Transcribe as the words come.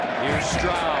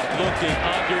Stroud looking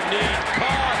underneath,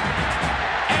 caught,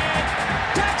 and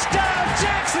touchdown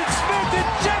Jackson Smith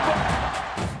and Jigba.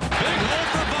 Big hole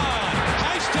for Bond,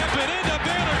 high stepping into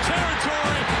Baylor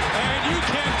territory, and you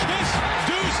can kiss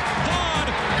Deuce Vaughn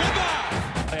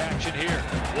goodbye. Action here,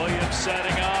 Williams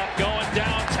setting up, going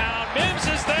downtown, Mims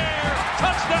is there,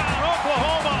 touchdown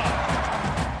Oklahoma.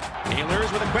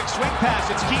 Ehlers with a quick swing pass.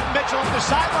 It's Keaton Mitchell at the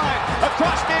sideline.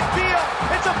 Across midfield.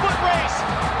 It's a foot race.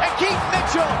 And Keaton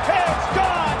Mitchell is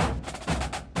gone.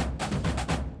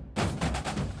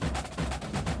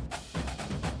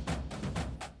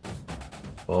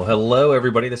 Well, hello,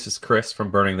 everybody. This is Chris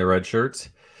from Burning the Red Shirts.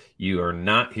 You are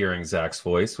not hearing Zach's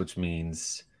voice, which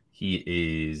means he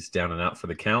is down and out for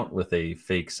the count with a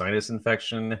fake sinus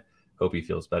infection. Hope he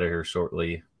feels better here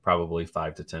shortly, probably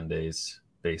 5 to 10 days.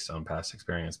 Based on past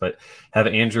experience, but have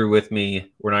Andrew with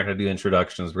me. We're not going to do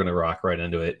introductions. We're going to rock right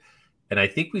into it. And I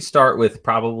think we start with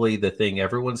probably the thing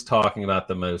everyone's talking about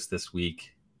the most this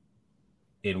week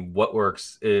in what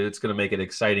works. It's going to make it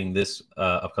exciting this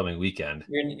upcoming weekend.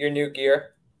 Your new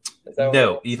gear?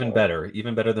 No, even better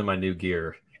than my new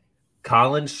gear.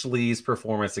 Collin Schlee's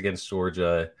performance against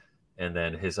Georgia and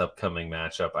then his upcoming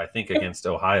matchup, I think against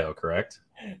Ohio, correct?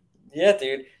 Yeah,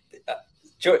 dude.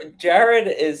 Jared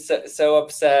is so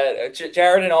upset.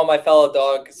 Jared and all my fellow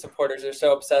dog supporters are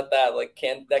so upset that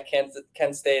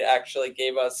Kent State actually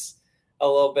gave us a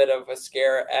little bit of a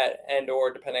scare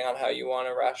or depending on how you want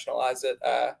to rationalize it,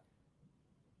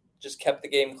 just kept the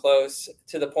game close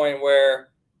to the point where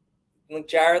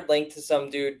Jared linked to some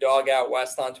dude Dog Out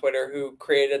West on Twitter who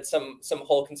created some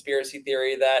whole conspiracy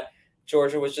theory that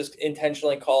Georgia was just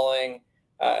intentionally calling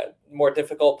more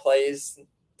difficult plays.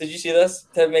 Did you see this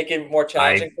to make it more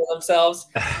challenging for themselves?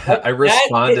 I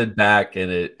responded back,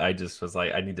 and I just was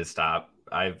like, I need to stop.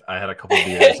 I had a couple of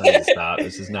beers. I need to stop.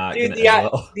 This is not going to end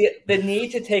well. The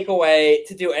need to take away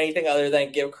to do anything other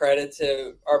than give credit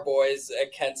to our boys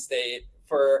at Kent State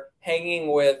for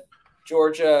hanging with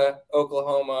Georgia,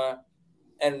 Oklahoma,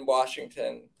 and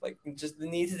Washington. Like, just the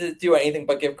need to do anything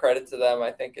but give credit to them, I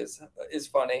think is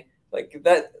funny. Like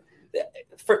that.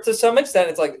 To some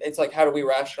extent, it's like how do we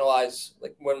rationalize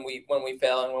like when we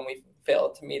fail and when we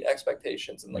fail to meet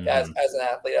expectations, and like as an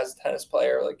athlete, as a tennis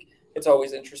player, like it's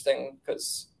always interesting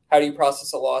because how do you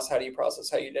process a loss? How do you process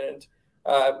how you didn't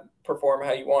perform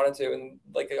how you wanted to? And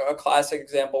like a classic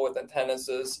example within tennis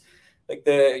is like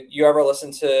you ever listen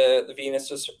to the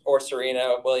Venus or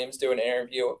Serena Williams do an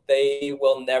interview, they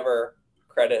will never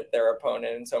credit their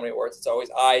opponent in so many words. It's always,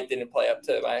 I didn't play up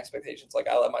to my expectations. Like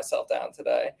I let myself down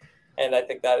today. And I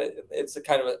think that it's a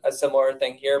kind of a similar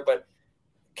thing here. But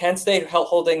Kent State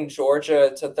holding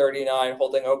Georgia to 39,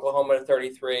 holding Oklahoma to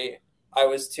 33. I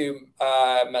was too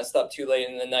messed up too late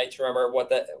in the night to remember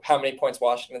how many points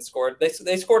Washington scored. They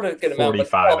scored a good amount.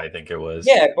 45, I think it was.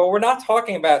 Yeah, but we're not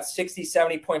talking about 60,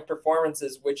 70-point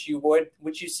performances, which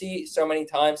you see so many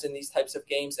times in these types of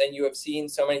games, and you have seen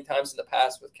so many times in the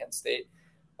past with Kent State.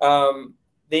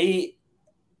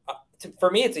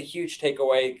 For me, it's a huge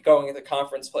takeaway going into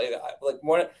conference play.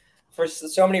 For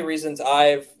so many reasons,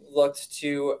 I've looked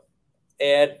to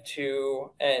add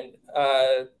to and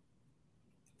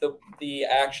the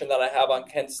action that I have on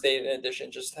Kent State. In addition,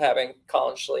 just having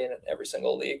Collin Schlee in every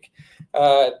single league,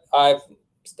 I've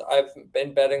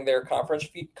been betting their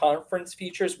conference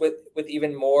features with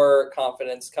even more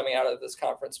confidence coming out of this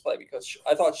conference play because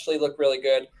I thought Schlee looked really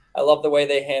good. I love the way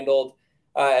they handled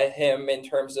him in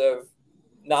terms of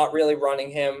not really running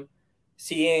him,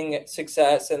 seeing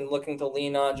success and looking to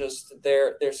lean on just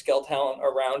their skill talent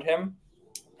around him.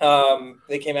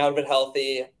 They came out of it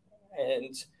healthy,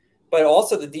 but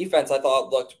also the defense I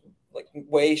thought looked like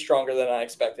way stronger than I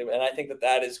expected, and I think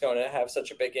that is going to have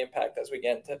such a big impact as we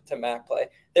get into MAC play.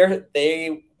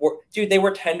 They were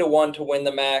 10-1 to win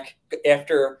the MAC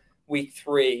after week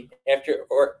 3, after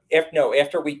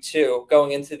week 2,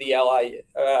 going into the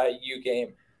LIU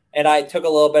game. And I took a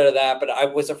little bit of that, but I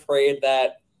was afraid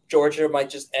that Georgia might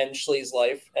just end Schlee's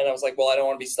life. And I was like, well, I don't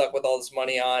want to be stuck with all this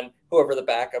money on whoever the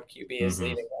backup QB is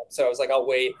leading them. So I was like, I'll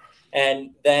wait.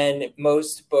 And then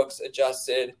most books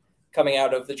adjusted coming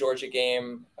out of the Georgia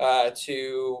game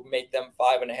to make them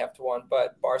 5.5 to 1,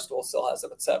 but Barstool still has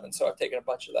them at 7. So I've taken a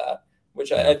bunch of that,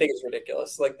 which I think is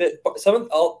ridiculous. Like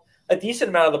a decent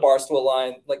amount of the Barstool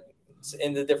line, like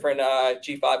in the different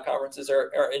G5 conferences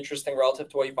are interesting relative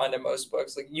to what you find in most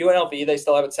books. Like UNLV, they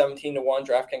still have it 17 to 1.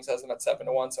 DraftKings has them at 7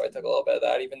 to 1. So I took a little bit of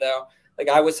that, even though like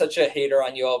I was such a hater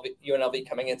on UNLV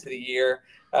coming into the year.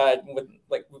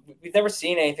 We've never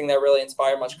seen anything that really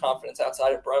inspired much confidence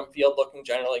outside of Brumfield looking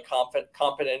generally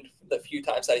competent the few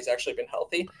times that he's actually been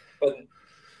healthy. But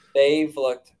they've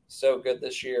looked so good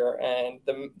this year, and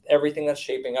everything that's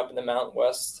shaping up in the Mountain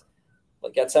West,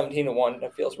 like at 17-1,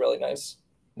 it feels really nice.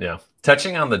 Yeah.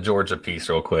 Touching on the Georgia piece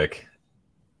real quick,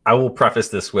 I will preface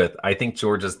this with, I think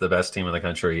Georgia's the best team in the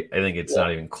country. I think it's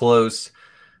not even close.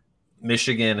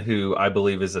 Michigan, who I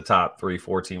believe is a top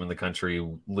 3-4 team in the country,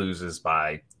 loses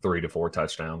by 3 to 4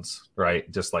 touchdowns,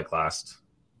 right? Just like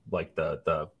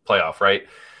the playoff, right?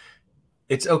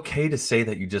 It's okay to say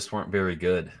that you just weren't very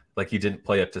good. Like you didn't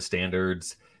play up to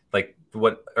standards. Like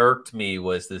what irked me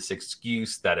was this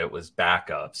excuse that it was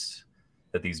backups,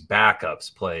 that these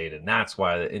backups played, and that's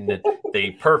why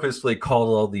they purposely called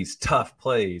all these tough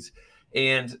plays.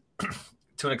 And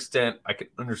to an extent, I could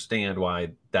understand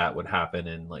why that would happen,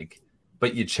 and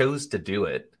but you chose to do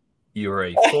it. You're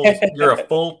a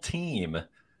full team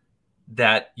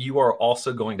that you are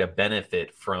also going to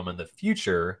benefit from in the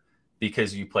future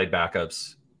because you played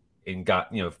backups and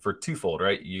got, for twofold,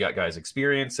 right? You got guys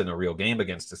experience in a real game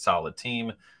against a solid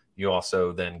team. You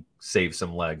also then save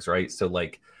some legs, right? So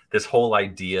this whole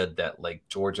idea that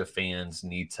Georgia fans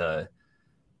need to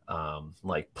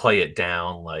play it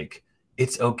down,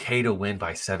 it's okay to win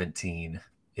by 17.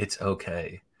 It's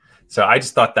okay. So I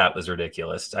just thought that was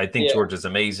ridiculous. I think Georgia's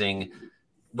amazing.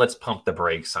 Let's pump the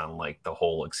brakes on the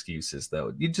whole excuses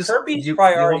though. You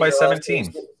won by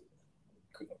 17.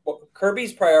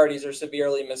 Kirby's priorities are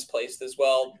severely misplaced as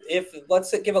well.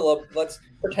 Let's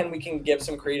pretend we can give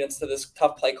some credence to this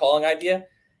tough play calling idea.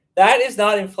 That is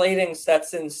not inflating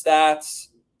Stetson's stats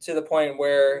to the point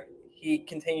where he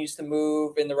continues to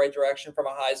move in the right direction from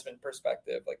a Heisman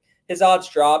perspective. His odds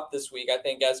dropped this week, I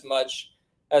think, as much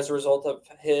as a result of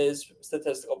his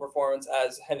statistical performance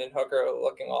as Hendon Hooker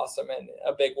looking awesome and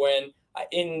a big win.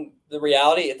 In the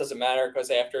reality, it doesn't matter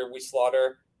because after we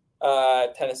slaughter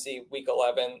Tennessee week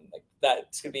 11,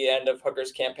 that's going to be the end of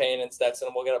Hooker's campaign, and Stetson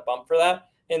will get a bump for that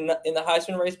in the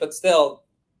Heisman race. But still,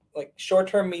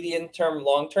 short-term, medium-term,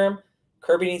 long-term,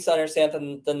 Kirby needs to understand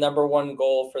that the number one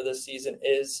goal for this season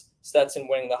is Stetson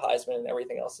winning the Heisman, and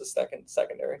everything else is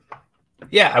secondary.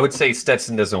 Yeah, I would say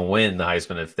Stetson doesn't win the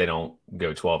Heisman if they don't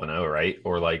go 12-0, right?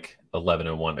 Or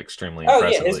 11-1 extremely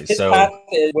impressively. His path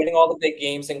is winning all the big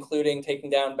games, including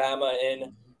taking down Bama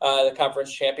in the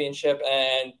conference championship,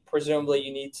 and presumably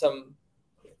you need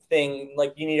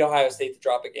you need Ohio State to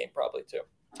drop a game probably too.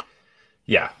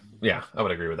 Yeah, I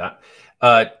would agree with that.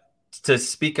 To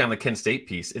speak on the Kent State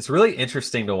piece, it's really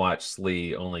interesting to watch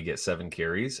Schlee only get 7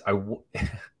 carries.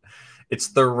 It's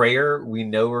the rare, we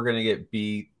know we're going to get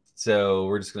beat, so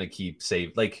we're just going to keep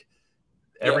safe.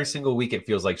 Every single week, it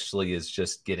feels like Schlee is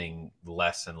just getting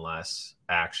less and less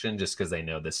action just because they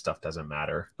know this stuff doesn't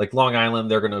matter. Long Island,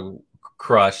 they're going to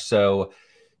crush, so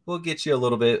we'll get you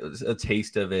a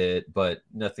taste of it, but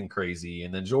nothing crazy.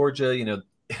 And then Georgia,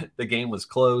 the game was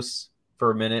close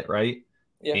for a minute, right?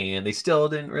 Yeah. And they still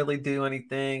didn't really do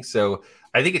anything. So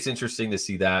I think it's interesting to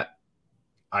see that.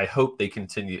 I hope they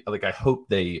continue. I hope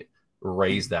they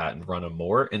raise that and run them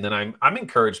more. And then I'm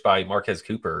encouraged by Marquez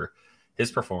Cooper.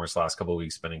 His performance last couple of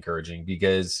weeks has been encouraging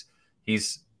because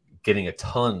he's getting a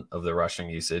ton of the rushing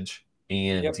usage.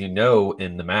 And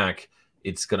in the MAC,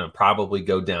 it's going to probably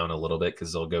go down a little bit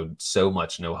because they'll go so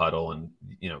much no huddle and,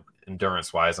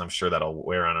 endurance wise, I'm sure that'll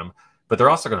wear on them. But they're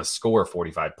also going to score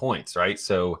 45 points, right?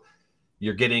 So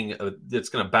you're getting it's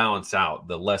going to balance out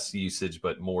the less usage,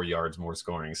 but more yards, more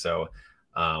scoring. So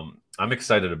I'm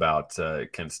excited about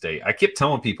Kent State. I keep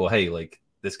telling people, hey,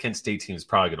 this Kent State team is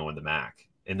probably going to win the MAC.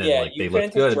 And then they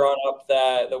look good. Drawn up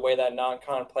the way that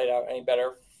non-con played out any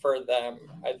better for them.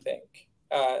 I think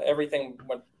everything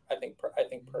went, I think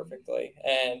perfectly.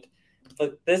 And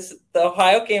the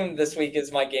Ohio game this week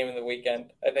is my game of the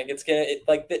weekend. I think it's gonna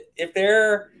if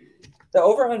they're the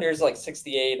over/under is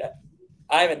 68.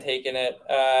 I haven't taken it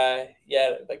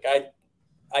yet.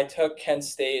 I took Kent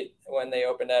State when they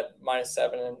opened at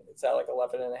 -7, and it's at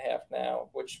 11.5 now,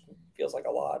 which feels like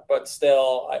a lot. But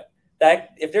still,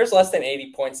 if there's less than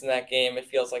 80 points in that game, it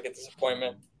feels like a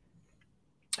disappointment.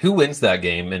 Who wins that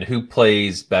game and who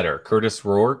plays better, Curtis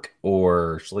Rourke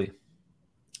or Schlee?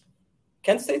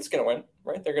 Kent State's going to win,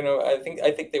 right? They're going to.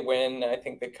 I think they win. I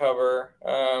think they cover.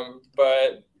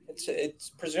 But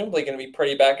it's presumably going to be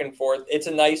pretty back and forth. It's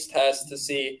a nice test to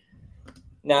see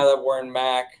now that we're in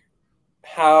MAC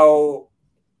how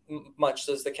much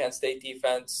does the Kent State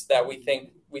defense that we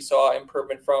think we saw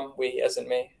improvement from, we as in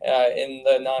me, in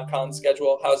the non-con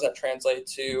schedule, how does that translate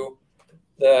to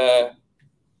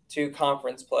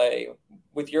conference play?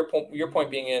 With your point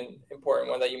being an important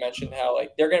one that you mentioned, how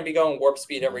they're going to be going warp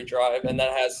speed every drive, and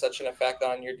that has such an effect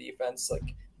on your defense.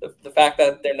 The fact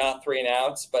that they're not 3 and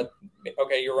outs, but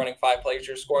okay, you're running 5 plays,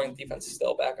 you're scoring, the defense is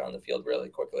still back on the field really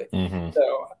quickly. Mm-hmm.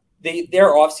 So their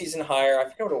offseason hire, I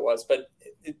forget what it was, but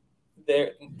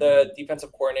the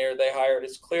defensive coordinator they hired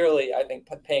is clearly, I think,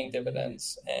 paying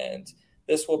dividends, and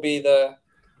this will be the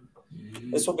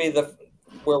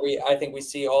where I think we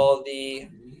see all the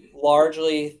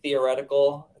largely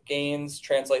theoretical gains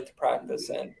translate to practice,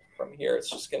 and from here it's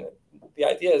just the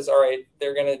idea is, all right,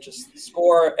 they're gonna just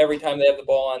score every time they have the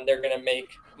ball, and they're gonna make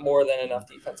more than enough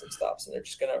defensive stops, and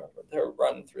they're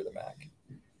run through the MAC.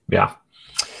 Yeah.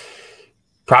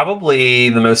 Probably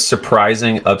the most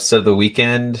surprising upset of the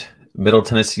weekend, Middle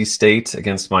Tennessee State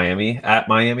against Miami at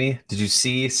Miami. Did you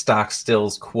see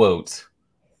Stockstill's quote?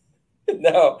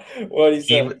 No, what he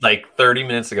said? Like 30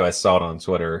 minutes ago, I saw it on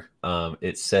Twitter.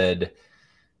 It said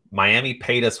Miami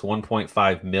paid us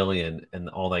 $1.5 million, and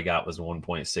all they got was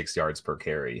 1.6 yards per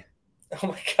carry. Oh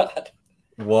my God!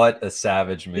 What a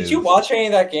savage move! Did you watch any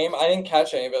of that game? I didn't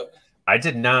catch any of it. I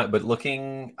did not, but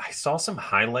I saw some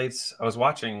highlights. I was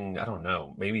watching, I don't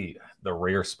know, maybe the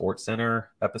Rare Sports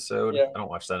Center episode. Yeah. I don't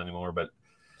watch that anymore, but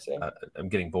I'm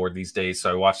getting bored these days.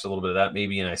 So I watched a little bit of that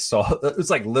maybe, and I saw it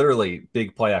was like literally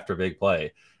big play after big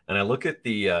play. And I look at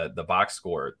the box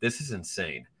score. This is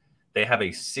insane. They have a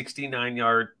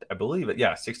 69-yard, I believe it.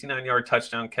 Yeah, 69-yard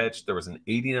touchdown catch. There was an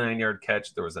 89-yard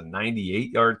catch. There was a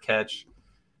 98-yard catch.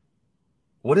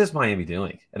 What is Miami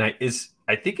doing? And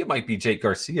I think it might be Jake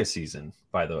Garcia season,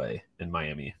 by the way, in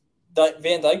Miami.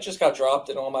 Van Dyke just got dropped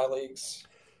in all my leagues.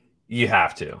 You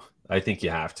have to. I think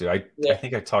you have to. I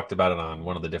think I talked about it on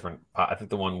one of the different. I think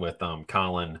the one with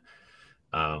Collin,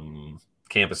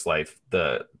 Campus Life,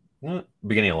 the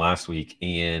beginning of last week,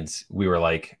 and we were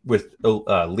like with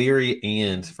Leary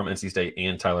and from NC State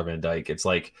and Tyler Van Dyke. It's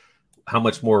like, how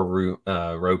much more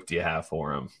rope do you have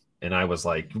for him? And I was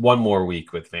like, one more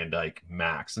week with Van Dyke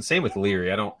max, and same with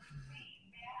Leary. I don't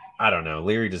know.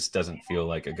 Leary just doesn't feel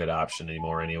like a good option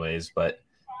anymore, anyways. But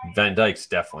Van Dyke's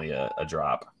definitely a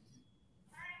drop.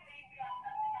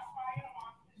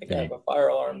 I think I have a fire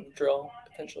alarm drill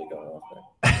potentially going off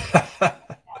there.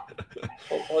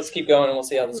 Well, let's keep going and we'll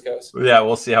see how this goes. Yeah,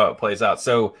 we'll see how it plays out.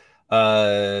 So,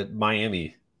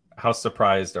 Miami, how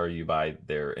surprised are you by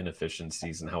their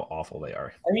inefficiencies and how awful they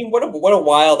are? I mean, what a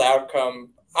wild outcome.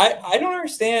 I don't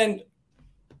understand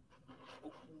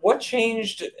what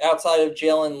changed outside of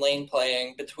Jalen Lane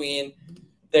playing between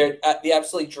the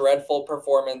absolutely dreadful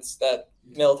performance that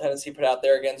Middle Tennessee put out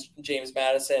there against James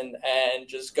Madison and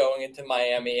just going into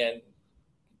Miami and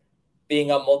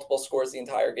being up multiple scores the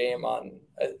entire game on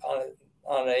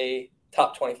a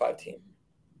top 25 team.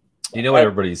 You know what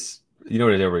everybody's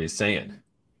saying?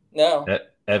 No.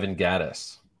 Evan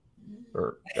Gaddis.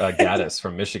 Or Gaddis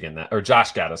from Michigan, or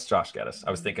Josh Gaddis.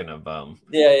 I was thinking of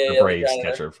the Braves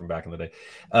catcher from back in the day.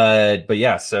 But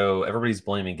yeah, so everybody's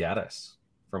blaming Gaddis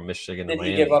from Michigan. Did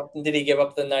he give up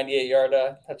the 98-yard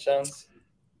touchdowns?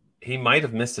 He might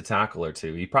have missed a tackle or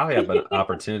two. He probably had an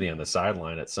opportunity on the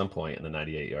sideline at some point in the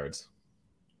 98 yards.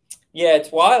 Yeah,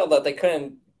 it's wild that they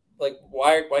couldn't. Like,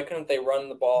 why couldn't they run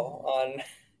the ball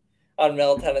on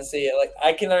Middle Tennessee? Like,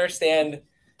 I can understand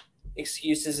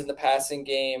excuses in the passing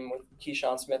game with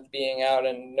Keyshawn Smith being out,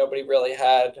 and nobody really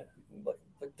had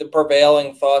the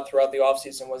prevailing thought throughout the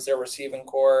offseason was their receiving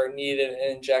core needed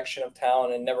an injection of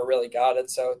talent and never really got it.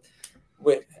 So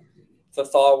the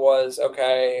thought was,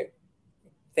 okay,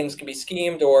 things can be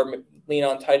schemed or lean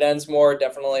on tight ends more.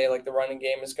 Definitely, like, the running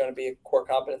game is going to be a core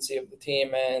competency of the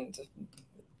team, and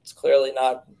it's clearly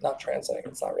not translating.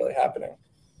 It's not really happening.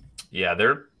 Yeah,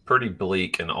 they're pretty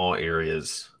bleak in all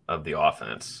areas of the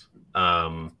offense.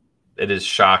 It is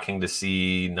shocking to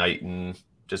see Knighton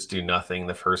just do nothing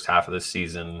the first half of the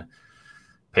season.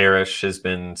 Parrish has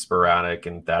been sporadic,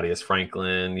 and Thaddeus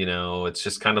Franklin, it's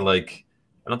just kind of like,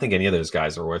 I don't think any of those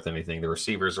guys are worth anything. The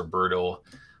receivers are brutal.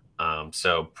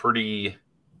 So pretty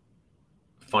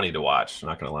funny to watch,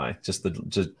 not gonna lie. Just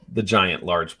the giant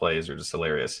large plays are just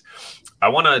hilarious. I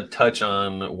want to touch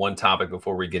on one topic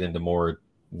before we get into more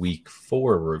week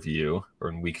 4 review or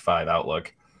in week 5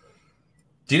 outlook.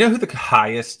 Do you know who the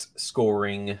highest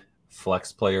scoring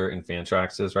flex player in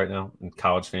Fantrax is right now in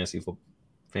college fantasy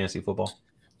football?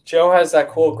 Joe has that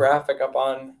cool graphic up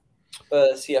on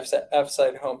the CFF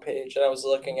site homepage, and I was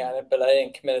looking at it, but I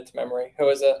didn't commit it to memory. Who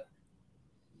is it?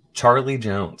 Charlie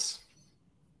Jones.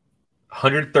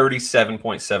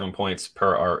 137.7 points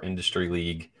per our industry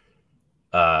league.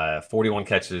 41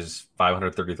 catches,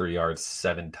 533 yards,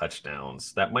 7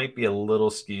 touchdowns. That might be a little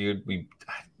skewed.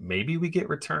 Maybe we get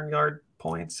return yard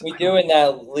points. We do in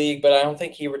that league, but I don't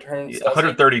think he returns.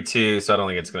 132, so I don't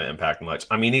think it's going to impact much.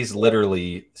 I mean, he's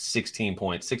literally 16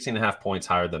 and a half points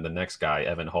higher than the next guy,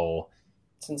 Evan Hull.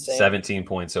 It's insane. 17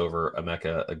 points over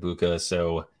Emeka Egbuka.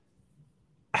 So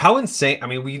How insane. I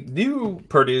mean, we knew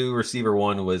Purdue receiver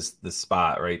one was the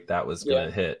spot, right? That was going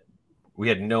to hit. We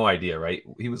had no idea, right?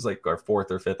 He was like our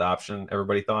fourth or fifth option,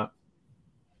 everybody thought.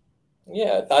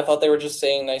 Yeah, I thought they were just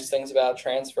saying nice things about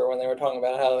transfer when they were talking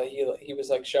about how he was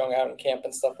like showing out in camp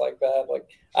and stuff like that. Like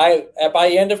by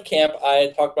the end of camp, I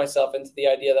had talked myself into the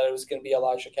idea that it was going to be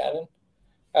Elijah Cannon,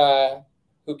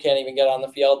 who can't even get on the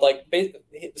field. Like,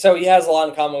 so he has a lot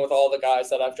in common with all the guys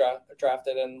that I've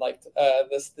drafted and liked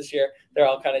this year. They're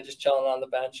all kind of just chilling on the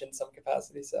bench in some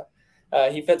capacity. So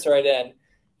he fits right in.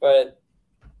 But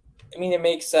I mean, it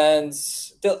makes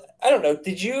sense. I don't know.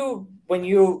 Did you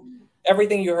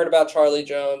everything you heard about Charlie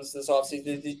Jones this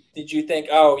offseason, did you think,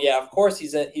 oh yeah, of course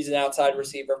he's an outside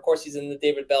receiver, of course he's in the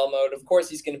David Bell mode, of course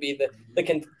he's going to be the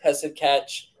contested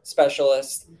catch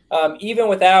specialist? Even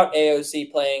without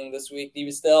AOC playing this week, he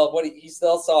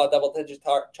still saw double-digit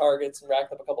targets and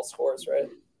racked up a couple scores, right?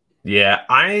 Yeah,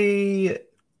 I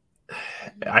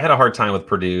had a hard time with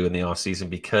Purdue in the offseason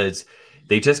because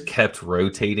they just kept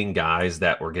rotating guys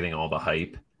that were getting all the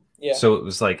hype. Yeah. So it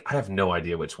was like, I have no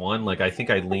idea which one. Like, I think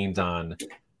I leaned on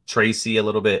Tracy a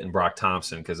little bit and Brock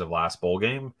Thompson because of last bowl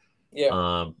game.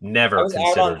 Yeah. Never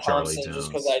considered Charlie Jones.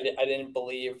 Just because I didn't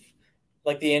believe,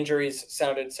 like, the injuries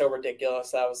sounded so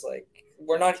ridiculous. I was like,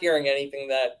 we're not hearing anything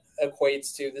that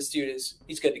equates to this dude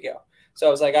he's good to go. So I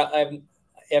was like, I'm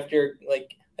after,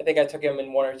 like, I think I took him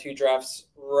in one or two drafts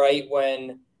right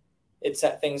when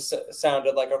things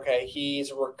sounded like, okay,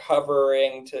 he's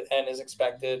recovering and is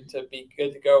expected to be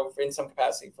good to go in some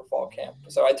capacity for fall camp.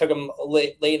 So I took him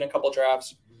late in a couple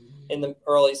drafts in the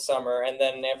early summer. And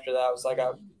then after that, I was like,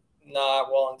 I'm not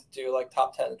willing to do like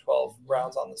top 10 to 12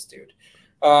 rounds on this dude.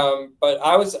 But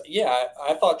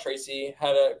I thought Tracy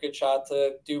had a good shot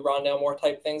to do Rondale Moore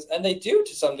type things. And they do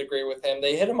to some degree with him.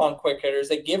 They hit him on quick hitters.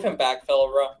 They give him backfield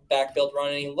run,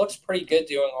 and he looks pretty good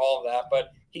doing all of that.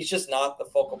 But he's just not the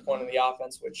focal point of the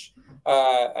offense, which,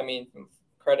 I mean,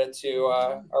 credit to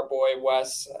our boy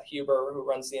Wes Huber, who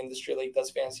runs the Industry League,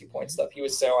 does fantasy point stuff. He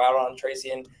was so out on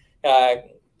Tracy and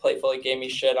playfully gave me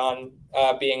shit on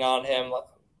being on him,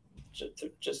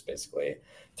 just basically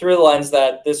through the lens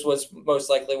that this was most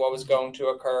likely what was going to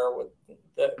occur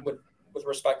with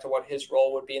respect to what his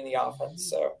role would be in the offense.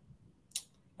 So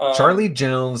Charlie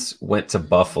Jones went to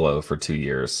Buffalo for 2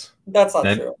 years. That's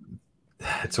not true.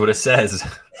 That's what it says.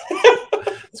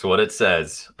 That's what it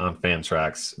says on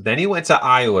Fantrax. Then he went to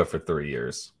Iowa for 3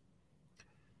 years.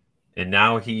 And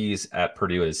now he's at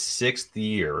Purdue his 6th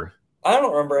year. I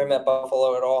don't remember him at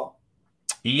Buffalo at all.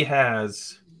 He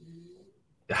has...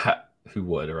 Who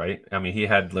would, right? I mean, he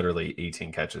had literally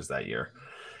 18 catches that year.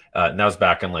 And that was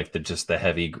back in like the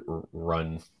heavy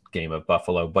run game of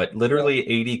Buffalo. But literally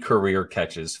 80 career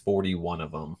catches, 41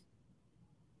 of them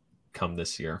come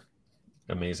this year.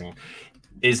 Amazing.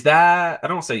 Is that, I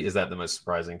don't say is that the most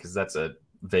surprising, because that's a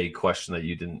vague question that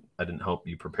I didn't hope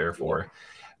you prepare for.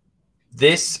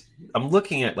 This, I'm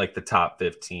looking at like the top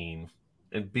 15,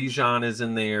 and Bijan is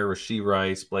in there, Rashee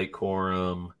Rice, Blake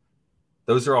Corum.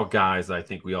 Those are all guys that I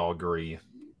think we all agree,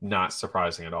 not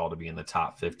surprising at all to be in the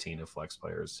top 15 of flex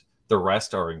players. The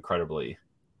rest are incredibly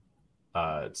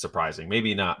surprising.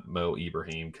 Maybe not Mo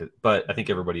Ibrahim, but I think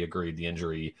everybody agreed the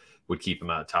injury would keep him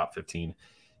out of top 15.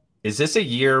 Is this a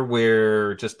year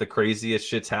where just the craziest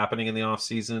shit's happening in the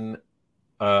offseason?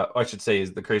 I should say,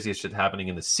 is the craziest shit happening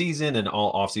in the season, and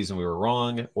all offseason we were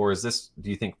wrong? Or is this, do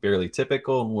you think, fairly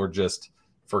typical and we're just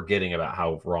forgetting about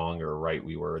how wrong or right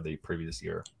we were the previous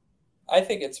year? I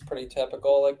think it's pretty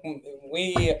typical. Like,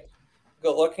 we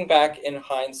go looking back in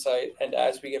hindsight, and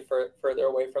as we get further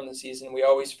away from the season, we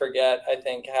always forget, I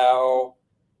think, how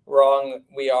wrong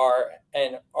we are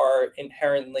and are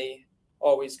inherently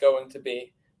always going to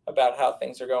be about how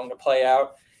things are going to play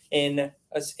out in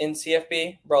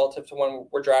CFB relative to when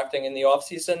we're drafting in the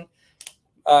offseason.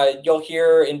 You'll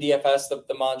hear in DFS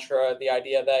the mantra, the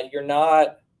idea that you're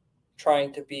not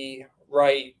trying to be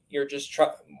right. You're just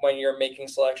when you're making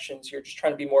selections, you're just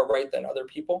trying to be more right than other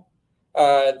people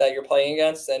that you're playing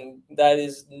against. And that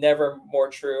is never more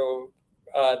true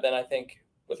than I think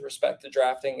with respect to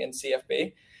drafting in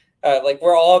CFB. Like,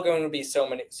 we're all going to be so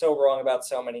wrong about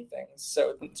so many things.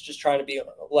 So it's just trying to be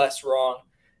less wrong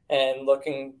and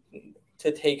looking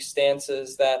to take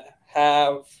stances that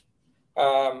have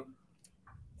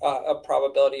a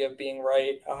probability of being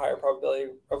right, a higher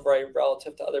probability of right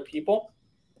relative to other people.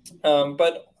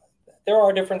 But there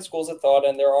are different schools of thought,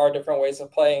 and there are different ways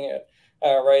of playing it,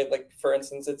 right? Like, for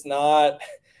instance, it's not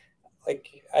like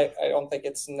I don't think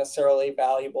it's necessarily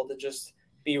valuable to just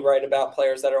be right about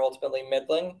players that are ultimately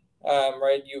middling,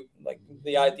 right? You like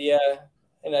an idea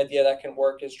that can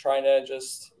work is trying to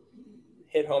just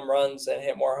hit home runs and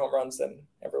hit more home runs than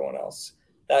everyone else.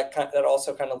 that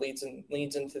also kind of leads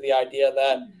into the idea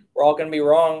that we're all going to be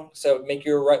wrong. So make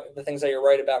the things that you're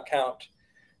right about count.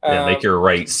 Make your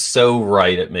right so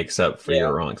right it makes up for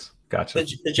your wrongs. Gotcha.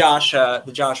 The Josh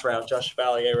route, Josh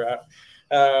Valier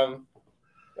route.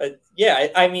 But yeah,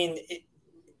 I mean,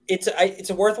 it's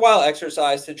a worthwhile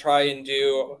exercise to try and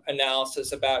do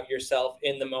analysis about yourself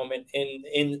in the moment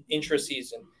in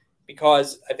intra-season,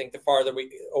 because I think the farther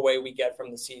away we get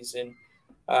from the season,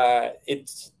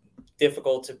 it's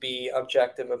difficult to be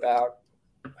objective about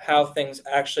how things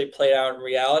actually play out in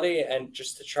reality, and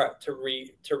just to try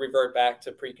to revert back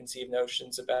to preconceived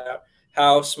notions about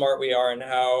how smart we are and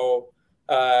how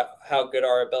good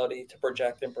our ability to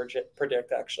project and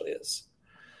predict actually is.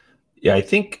 Yeah, I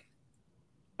think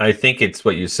it's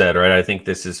what you said, right? I think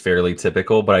this is fairly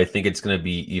typical, but I think it's going to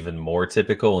be even more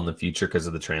typical in the future because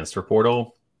of the transfer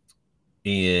portal.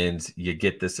 And you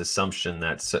get this assumption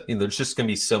that there's just going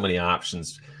to be so many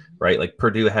options, right? Like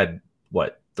Purdue had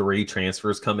 3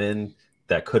 transfers come in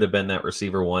that could have been that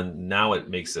receiver one. Now it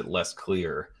makes it less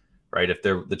clear, right? If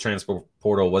the transfer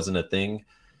portal wasn't a thing,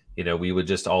 we would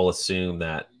just all assume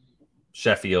that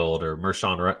Sheffield or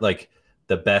Mershon, like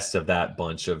the best of that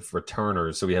bunch of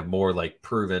returners. So we have more like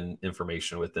proven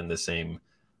information within the same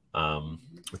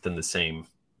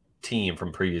team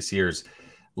from previous years.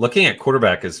 Looking at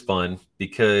quarterback is fun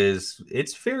because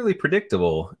it's fairly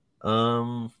predictable.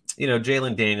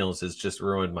 Jalen Daniels has just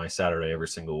ruined my Saturday every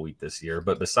single week this year.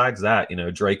 But besides that,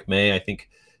 Drake May, I think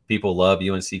people love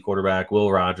UNC quarterback.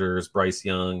 Will Rogers, Bryce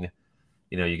Young.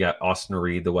 You got Austin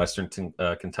Reed, the Western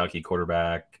Kentucky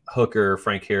quarterback, Hooker,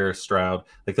 Frank Harris, Stroud.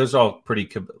 Like those are all pretty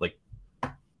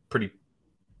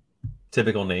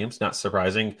typical names, not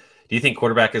surprising. Do you think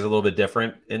quarterback is a little bit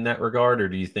different in that regard, or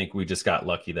do you think we just got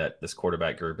lucky that this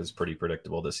quarterback group is pretty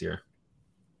predictable this year?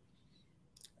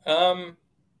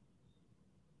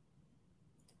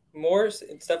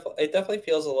 It definitely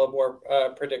feels a little more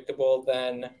predictable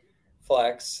than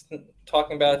flex.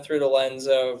 Talking about it through the lens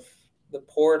of the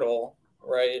portal,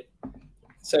 right?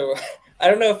 So I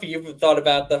don't know if you've thought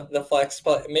about the flex,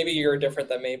 but maybe you're different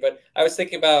than me. But I was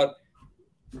thinking about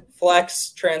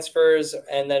flex transfers,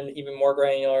 and then even more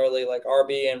granularly, like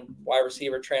RB and wide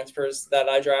receiver transfers that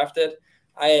I drafted.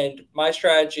 And my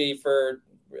strategy for,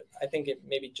 I think it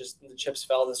maybe just the chips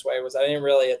fell this way, was I didn't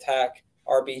really attack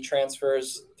RB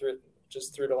transfers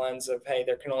through the lens of, hey,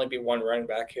 there can only be one running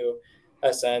back who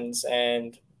ascends,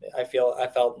 and I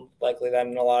felt likely that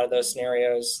in a lot of those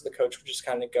scenarios, the coach would just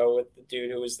kind of go with the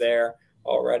dude who was there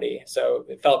already. So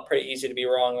it felt pretty easy to be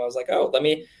wrong. I was like,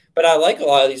 but I like a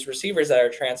lot of these receivers that are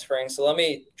transferring, so let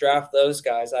me draft those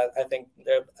guys. I think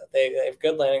they have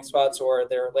good landing spots, or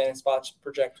their landing spots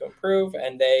project to improve,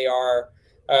 and they are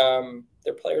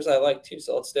they're players I like too.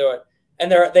 So let's do it.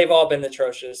 And they've all been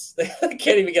atrocious. They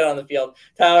can't even get on the field.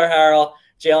 Tyler Harrell,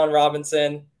 Jalen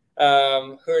Robinson,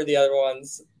 who are the other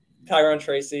ones? Tyrone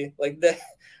Tracy.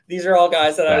 These are all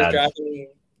guys that I was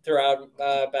drafting throughout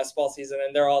basketball season,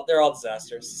 and they're all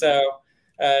disasters. So,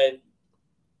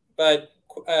 but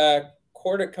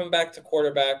come back to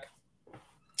quarterback.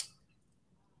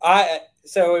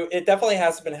 So it definitely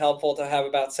has been helpful to have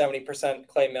about 70%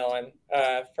 Clay Millen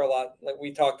for a lot. Like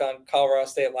we talked on Colorado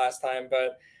State last time,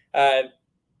 but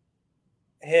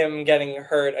him getting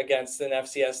hurt against an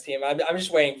FCS team, I'm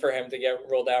just waiting for him to get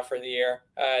ruled out for the year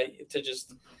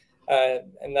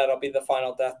and that'll be the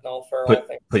final death knell for all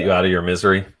things. Put you out of your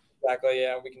misery. Exactly.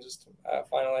 Yeah, we can just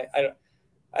finally.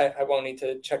 I won't need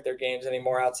to check their games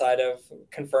anymore outside of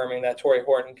confirming that Torrey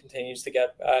Horton continues to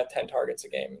get 10 targets a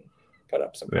game and put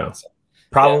up some points.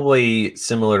 Probably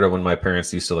similar to when my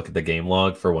parents used to look at the game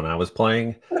log for when I was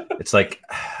playing. It's like,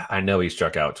 I know he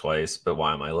struck out twice, but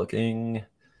why am I looking?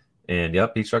 And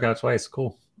yep, he struck out twice.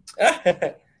 Cool.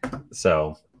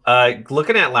 So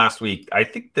looking at last week, I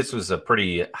think this was I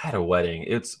had a wedding.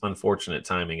 It's unfortunate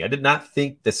timing. I did not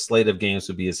think the slate of games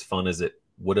would be as fun as it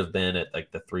would have been at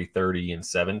like the 3:30 and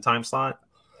 7 time slot.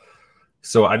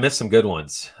 So I missed some good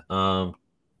ones.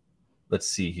 Let's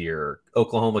see here.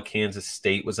 Oklahoma, Kansas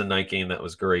State was a night game that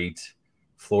was great.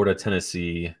 Florida,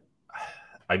 Tennessee.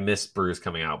 I missed Brew's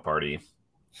coming out party.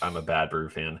 I'm a bad Brew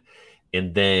fan.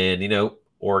 And then,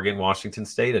 Oregon, Washington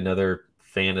State, another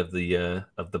fan of the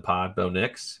pod, Bo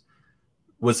Nix.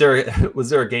 Was there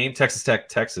a game? Texas Tech,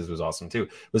 Texas was awesome too.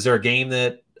 Was there a game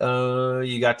that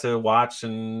you got to watch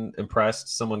and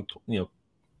impressed someone,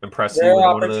 impressed you? There was an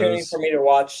opportunity for me to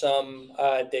watch some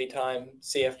daytime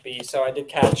CFB, so I did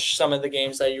catch some of the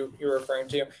games that you were referring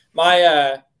to.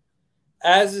 My,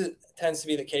 as it tends to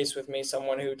be the case with me,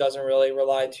 someone who doesn't really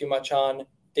rely too much on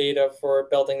data for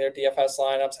building their DFS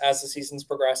lineups, as the season's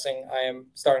progressing, I am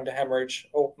starting to hemorrhage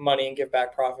money and give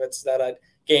back profits that I'd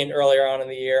gained earlier on in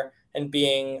the year, and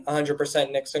being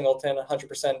 100% Nick Singleton,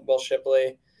 100% Will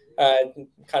Shipley,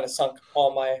 kind of sunk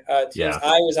all my teams. Yeah.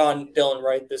 I was on Dylan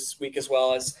Wright this week as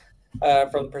well, as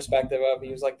from the perspective of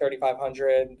he was like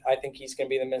 3,500. I think he's going to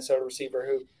be the Minnesota receiver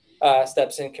who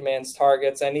steps in, commands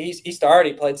targets, and he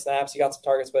started. He played snaps, he got some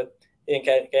targets, but he didn't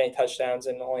get any touchdowns,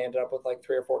 and only ended up with like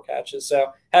 3 or 4 catches.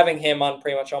 So having him on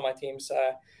pretty much all my teams,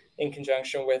 in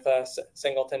conjunction with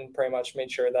Singleton, pretty much made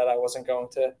sure that I wasn't going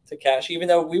to cash, even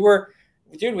though we were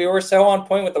so on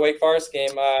point with the Wake Forest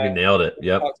game. You nailed it.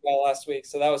 Yep. Talked about last week,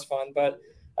 so that was fun. But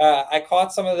I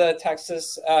caught some of the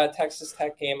Texas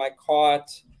Tech game. I caught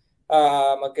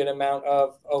a good amount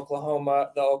of the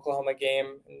Oklahoma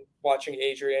game, and watching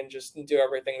Adrian just do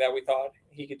everything that we thought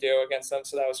he could do against them.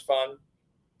 So that was fun.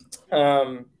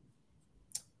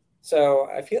 So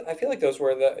I feel like those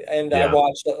were I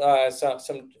watched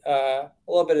a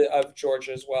little bit of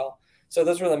Georgia as well. So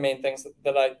those were the main things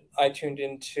that I tuned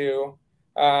into.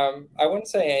 I wouldn't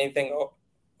say anything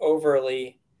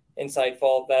overly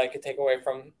insightful that I could take away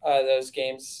from those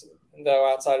games,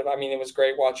 though. Outside of, it was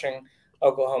great watching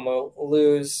Oklahoma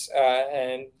lose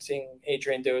and seeing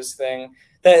Adrian do his thing.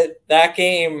 That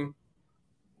game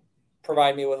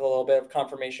provided me with a little bit of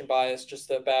confirmation bias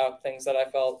just about things that I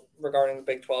felt regarding the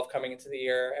Big 12 coming into the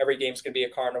year. Every game's going to be a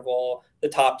carnival. The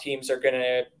top teams are going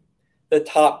to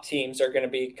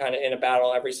be kind of in a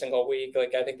battle every single week.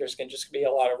 Like, I think there's going to just be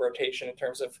a lot of rotation in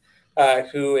terms of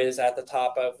who is at the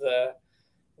top of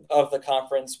the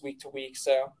conference week to week.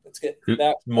 So it's good.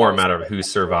 That's more a matter of who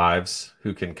survives,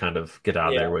 who can kind of get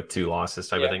out of there with 2 losses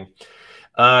type of thing.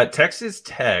 Texas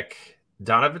Tech,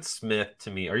 Donovan Smith,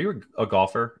 to me, are you a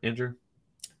golfer, Andrew?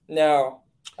 No,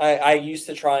 I used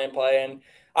to try and play, and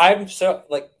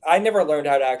I never learned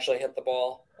how to actually hit the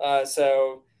ball.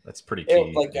 So that's pretty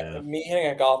key. Me hitting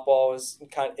a golf ball is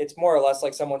it's more or less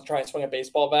like someone's trying to swing a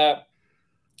baseball bat.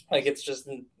 Like, it's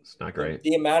not great.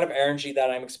 The amount of energy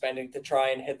that I'm expending to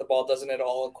try and hit the ball doesn't at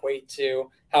all equate to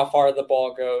how far the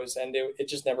ball goes, and it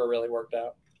just never really worked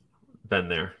out. Been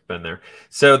there.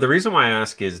 So the reason why I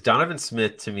ask is Donovan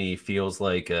Smith to me feels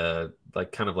like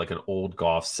kind of like an old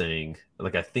golf saying.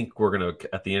 Like, I think we're gonna,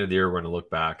 at the end of the year, we're gonna look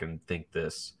back and think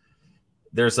this.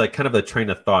 There's like kind of a train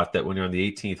of thought that when you're on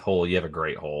the 18th hole, you have a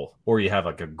great hole, or you have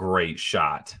like a great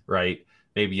shot, right?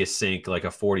 Maybe you sink like a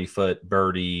 40-foot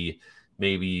birdie,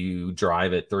 maybe you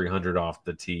drive it 300 off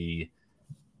the tee,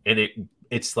 and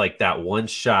it's like that one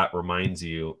shot reminds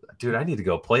you, dude, I need to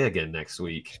go play again next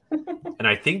week. And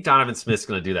I think Donovan Smith's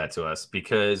going to do that to us,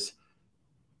 because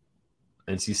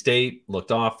NC State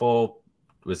looked awful.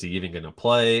 Was he even going to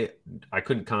play? I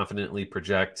couldn't confidently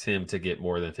project him to get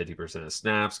more than 50% of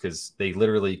snaps, because they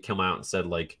literally come out and said,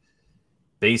 like,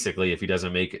 basically, if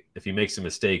he makes a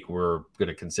mistake, we're going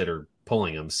to consider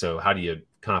pulling him. So how do you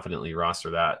confidently roster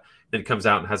that? Then comes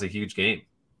out and has a huge game.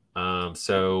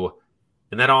 So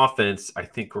in that offense, I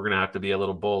think we're going to have to be a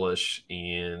little bullish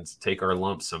and take our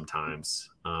lumps sometimes.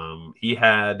 He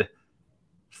had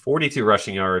 42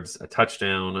 rushing yards, a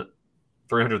touchdown,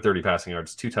 330 passing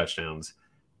yards, 2 touchdowns,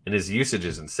 and his usage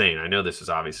is insane. I know this was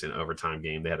obviously an overtime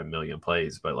game. They had a million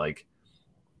plays, but like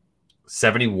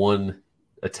 71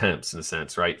 attempts in a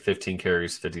sense, right? 15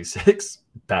 carries, 56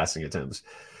 passing attempts.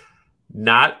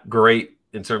 Not great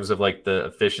in terms of like the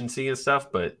efficiency and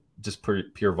stuff, but just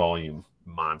pure volume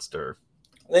monster.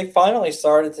 They finally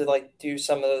started to like do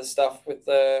some of the stuff with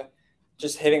the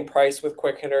just hitting Price with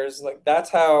quick hitters. Like, that's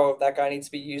how that guy needs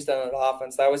to be used on an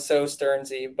offense. That was so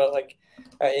Stearnsy, but like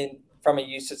from a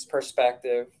usage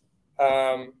perspective,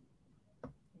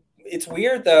 it's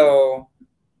weird though.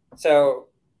 So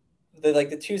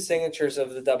the 2 signatures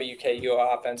of the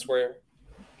WKU offense were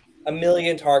a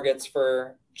million targets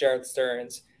for Jared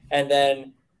Stearns, and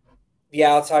then the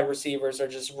outside receivers are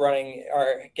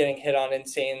getting hit on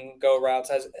insane go routes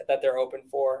that they're open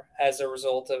for as a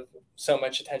result of so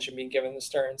much attention being given to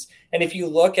Stearns. And if you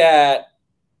look at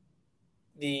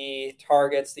the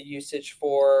targets, the usage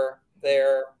for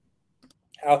their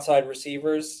outside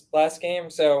receivers last game,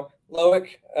 so Loic,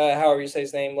 however you say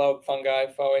his name, Loic Fungi,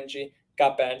 F-O-N-G,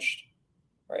 got benched,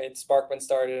 right? Sparkman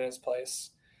started in his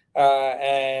place.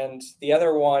 And the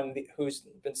other one who's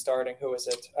been starting, who is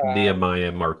it?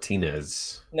 Nehemiah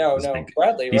Martinez. No,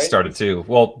 Bradley, right? He started too.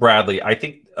 Well, Bradley, I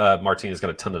think Martinez got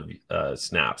a ton of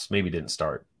snaps. Maybe didn't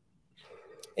start.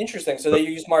 Interesting. So they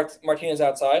used Martinez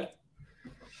outside?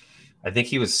 I think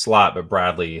he was slot, but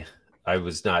Bradley, I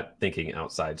was not thinking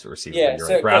outside receiver. Yeah,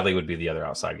 right. Bradley would be the other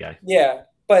outside guy. Yeah,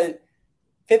 but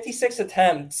 56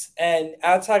 attempts and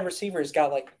outside receivers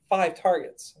got like 5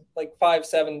 targets, like 5,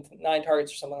 7, 9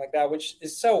 targets or something like that, which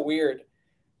is so weird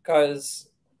because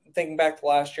thinking back to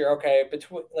last year, okay,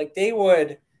 between like they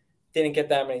would didn't get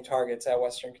that many targets at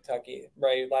Western Kentucky,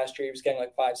 right? Last year he was getting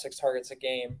like 5-6 targets a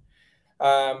game.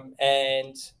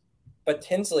 But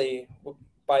Tinsley,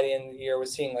 by the end of the year,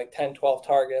 was seeing like 10, 12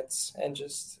 targets, and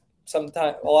just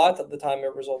sometimes, a lot of the time,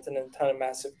 it resulted in a ton of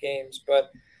massive games.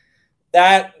 But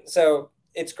so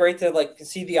it's great to like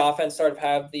see the offense start to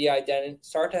have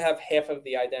half of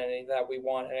the identity that we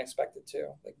want and expect it to,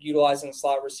 like utilizing the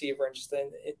slot receiver and just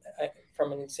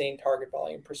from an insane target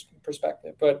volume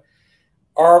perspective. But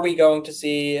are we going to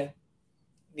see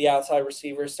the outside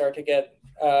receivers start to get,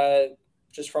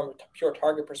 just from a pure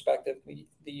target perspective,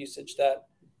 the usage that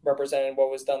represented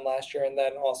what was done last year, and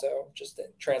then also just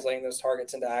translating those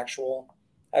targets into actual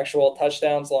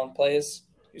touchdowns, long plays,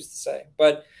 used to say.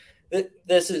 But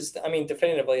this is, I mean,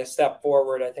 definitively a step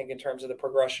forward, I think, in terms of the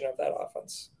progression of that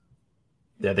offense.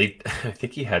 Yeah, I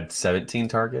think he had 17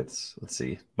 targets. Let's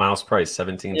see. Miles Price,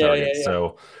 17 targets. Yeah.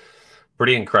 So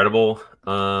pretty incredible.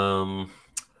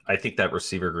 I think that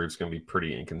receiver group's going to be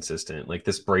pretty inconsistent. Like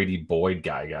this Brady Boyd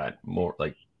guy got more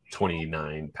like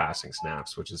 29 passing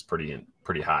snaps, which is pretty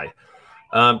high.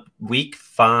 Week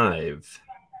 5.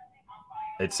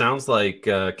 It sounds like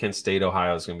Kent State,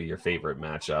 Ohio is going to be your favorite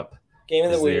matchup. Game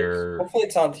of the week. Hopefully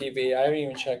it's on TV. I haven't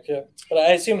even checked yet, but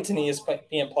I assume it's an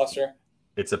ESPN pluser.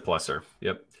 It's a pluser.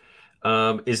 Yep.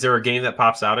 Is there a game that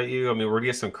pops out at you? I mean, we're going to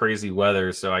get some crazy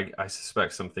weather, so I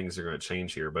suspect some things are going to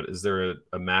change here. But is there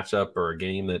a matchup or a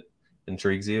game that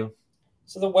intrigues you?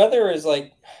 So the weather is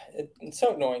like, it's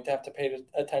so annoying to have to pay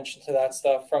attention to that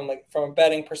stuff from a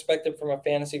betting perspective, from a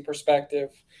fantasy perspective.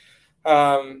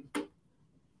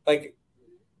 Like,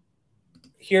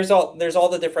 there's all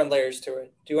the different layers to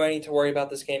it. Do I need to worry about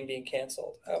this game being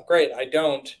canceled? Oh, great. I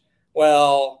don't.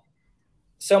 Well,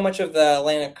 so much of the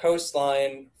Atlantic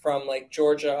coastline from like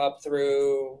Georgia up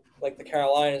through like the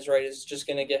Carolinas, right, is just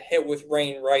going to get hit with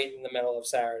rain right in the middle of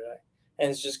Saturday. And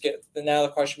it's just now the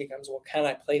question becomes, well, can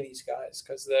I play these guys?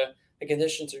 Because the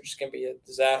conditions are just going to be a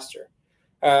disaster.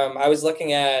 I was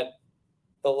looking at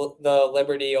the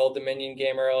Liberty Old Dominion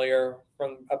game earlier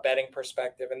from a betting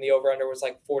perspective, and the over-under was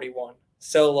like 41.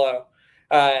 So low.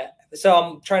 So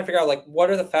I'm trying to figure out, like,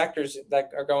 what are the factors that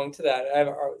are going to that?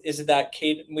 Is it that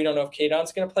we don't know if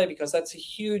Kadon's going to play, because that's a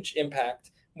huge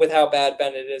impact with how bad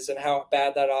Bennett is and how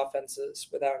bad that offense is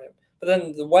without him. But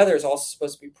then the weather is also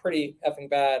supposed to be pretty effing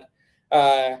bad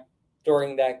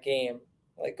during that game,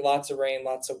 like lots of rain,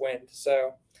 lots of wind.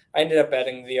 So I ended up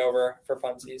betting the over for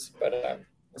funsies, but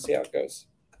we'll see how it goes.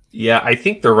 Yeah, I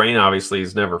think the rain obviously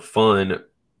is never fun,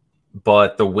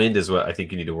 but the wind is what I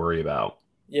think you need to worry about.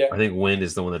 Yeah, I think wind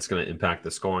is the one that's going to impact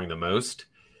the scoring the most.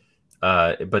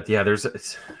 But yeah,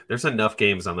 there's enough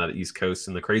games on that East Coast,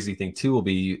 and the crazy thing too will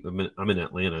be I'm in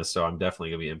Atlanta, so I'm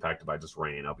definitely going to be impacted by just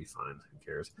rain. I'll be fine. Who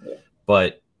cares? Yeah.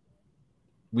 But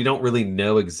we don't really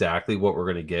know exactly what we're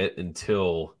going to get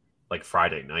until like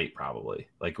Friday night, probably.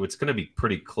 Like it's going to be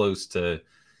pretty close to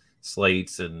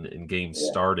slates and games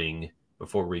starting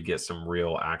before we get some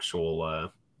real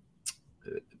actual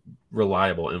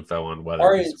reliable info on weather.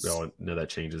 We all know that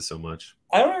changes so much.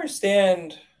 I don't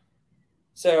understand.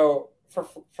 So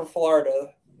for Florida,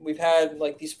 we've had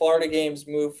like these Florida games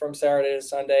move from Saturday to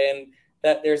Sunday, and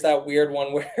that there's that weird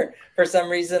one where for some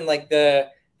reason like the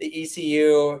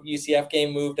ECU UCF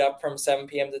game moved up from 7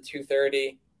 p.m. to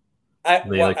 2:30.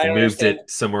 They moved it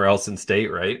somewhere else in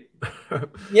state, right?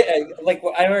 Yeah, like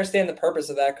I don't understand the purpose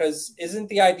of that, because isn't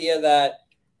the idea that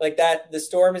like that the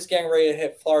storm is getting ready to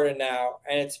hit Florida now,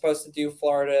 and it's supposed to hit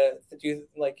Florida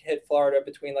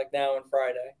between like now and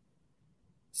Friday.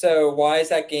 So why is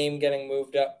that game getting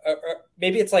moved up? Or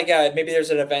maybe it's like maybe there's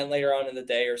an event later on in the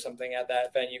day or something at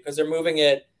that venue, because they're moving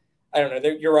it. I don't know.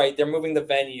 You're right. They're moving the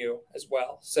venue as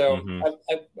well. So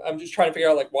I'm just trying to figure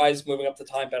out like why is moving up the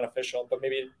time beneficial? But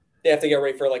maybe they have to get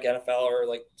ready for like NFL or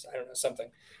like I don't know something.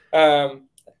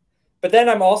 But then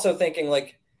I'm also thinking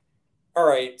like, all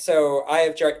right, so I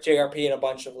have JRP in a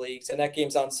bunch of leagues, and that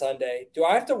game's on Sunday. Do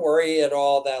I have to worry at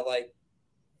all that like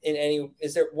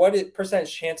what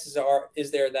percentage chances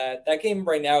is there that game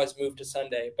right now is moved to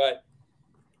Sunday, but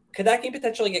could that game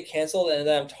potentially get canceled and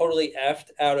then I'm totally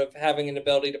effed out of having an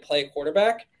ability to play a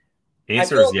quarterback?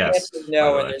 Answer is yes.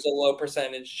 No, and there's a low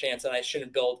percentage chance, and I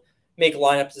shouldn't make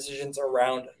lineup decisions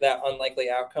around that unlikely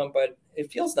outcome, but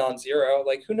it feels non-zero.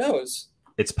 Like, who knows?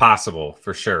 It's possible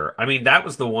for sure. I mean, that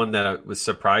was the one that was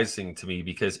surprising to me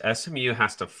because SMU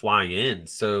has to fly in.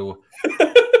 So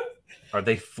are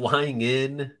they flying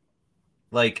in?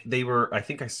 Like I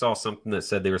think I saw something that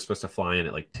said they were supposed to fly in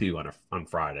at like 2 on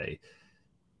Friday.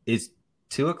 Is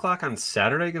 2:00 on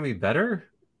Saturday going to be better?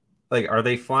 Like, are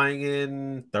they flying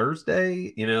in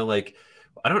Thursday? You know, like,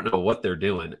 I don't know what they're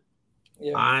doing.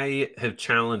 Yeah. I have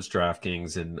challenged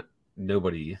DraftKings and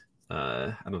nobody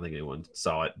I don't think anyone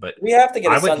saw it, but we have to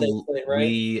get a Sunday slate,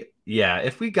 right?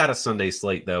 If we got a Sunday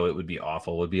slate though, it would be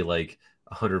awful. It would be like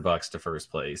 $100 to first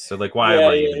place. So like, why am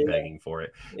I even begging for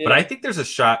it? Yeah. But I think there's a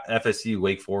shot FSU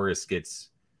Wake Forest gets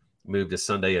moved to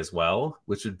Sunday as well,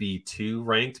 which would be 2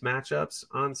 ranked matchups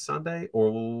on Sunday,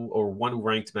 or 1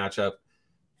 ranked matchup.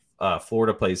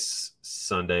 Florida plays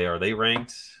Sunday. Are they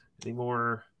ranked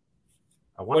anymore?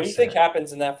 What do you think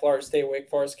happens in that Florida State Wake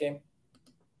Forest game?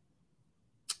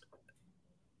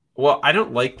 Well, I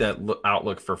don't like that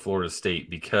outlook for Florida State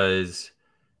because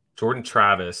Jordan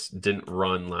Travis didn't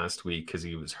run last week because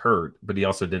he was hurt, but he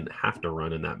also didn't have to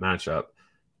run in that matchup.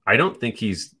 I don't think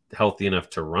he's healthy enough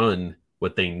to run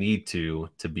what they need to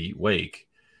beat Wake.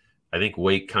 I think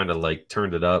Wake kind of like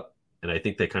turned it up, and I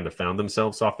think they kind of found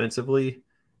themselves offensively,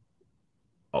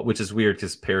 which is weird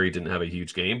because Perry didn't have a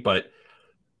huge game. But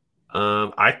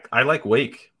I like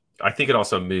Wake. I think it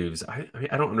also moves. I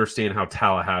don't understand how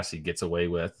Tallahassee gets away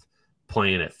with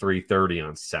playing at 3:30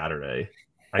 on Saturday.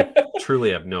 I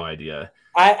truly have no idea.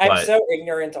 I'm so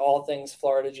ignorant to all things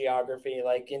Florida geography,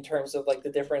 like in terms of like the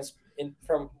difference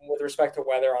with respect to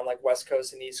weather on like West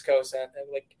Coast and East Coast, and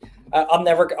like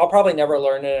I'll probably never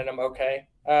learn it, and I'm okay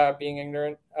being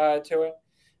ignorant to it.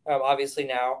 Obviously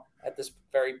now at this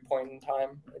very point in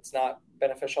time, it's not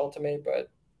beneficial to me, but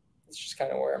it's just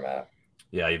kind of where I'm at.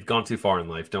 Yeah, you've gone too far in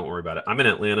life. Don't worry about it. I'm in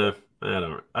Atlanta.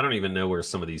 I don't even know where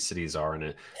some of these cities are in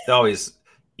it. They always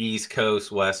East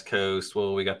Coast, West Coast.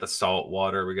 Well, we got the salt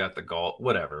water, we got the Gulf,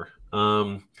 whatever.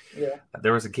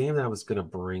 There was a game that I was going to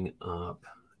bring up,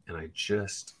 and I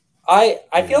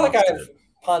feel like I've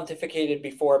pontificated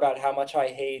before about how much I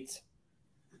hate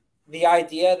the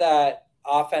idea that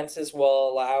offenses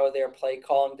will allow their play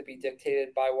calling to be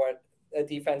dictated by what a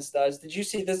defense does. Did you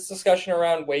see this discussion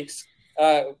around Wake's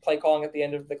play calling at the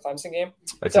end of the Clemson game?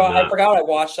 I forgot I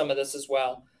watched some of this as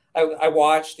well. I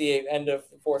watched the end of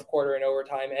the fourth quarter in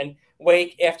overtime, and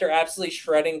Wake, after absolutely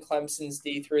shredding Clemson's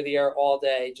D through the air all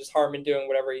day, just Harmon doing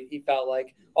whatever he felt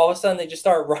like, all of a sudden they just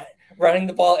start running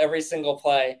the ball every single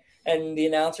play. And the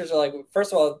announcers are like,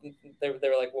 first of all, they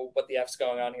were like, well, what the F's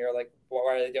going on here? Like,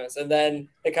 why are they doing this? And then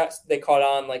they caught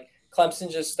on, like,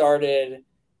 Clemson just started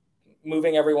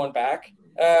moving everyone back,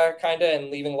 kind of,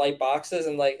 and leaving light boxes,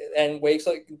 and Wake's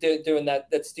like doing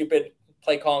that stupid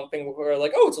play calling thing where we're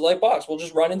like, oh, it's a light box, we'll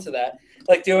just run into that.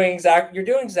 Like you're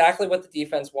doing exactly what the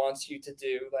defense wants you to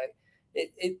do. Like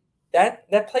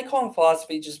that play calling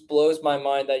philosophy just blows my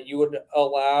mind that you would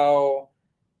allow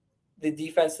the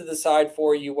defense to decide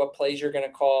for you what plays you're going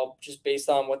to call just based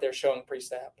on what they're showing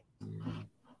pre-snap.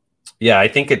 Yeah, I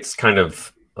think it's kind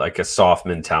of like a soft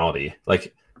mentality.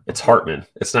 Like it's Hartman.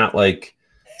 It's not like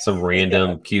some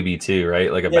random QB2,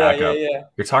 right? Like a backup. Yeah.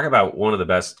 You're talking about one of the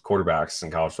best quarterbacks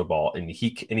in college football, and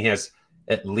he has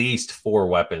at least 4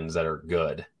 weapons that are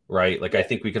good, right? Like I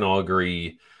think we can all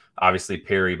agree, obviously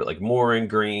Perry, but like Morin,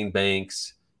 Green,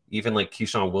 Banks, even like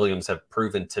Keyshawn Williams have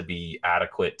proven to be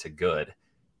adequate to good.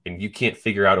 And you can't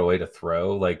figure out a way to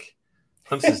throw. Like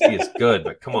Clemson's D is good,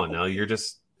 but come on now,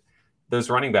 those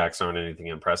running backs aren't anything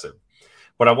impressive.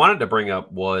 What I wanted to bring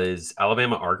up was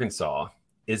Alabama, Arkansas.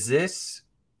 Is this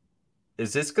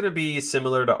going to be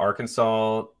similar to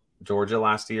Arkansas, Georgia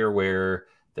last year, where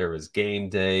there was game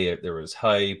day, there was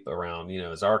hype around,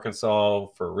 is Arkansas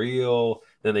for real?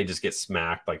 Then they just get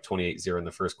smacked like 28-0 in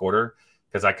the first quarter.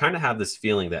 Because I kind of have this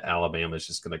feeling that Alabama is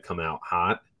just going to come out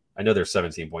hot. I know they're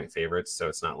 17-point favorites, so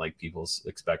it's not like people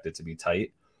expect it to be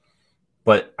tight.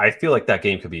 But I feel like that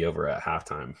game could be over at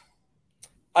halftime.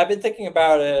 I've been thinking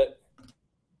about it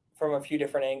from a few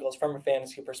different angles, from a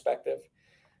fantasy perspective.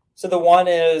 So the one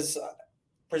is,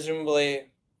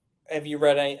 presumably, have you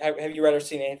read or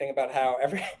seen anything about how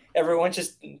everyone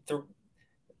just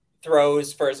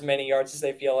throws for as many yards as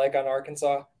they feel like on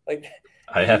Arkansas? Like,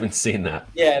 I haven't seen that.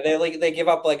 Yeah, they give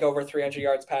up like over 300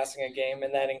 yards passing a game,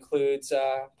 and that includes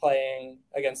playing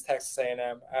against Texas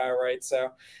A&M, right?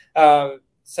 So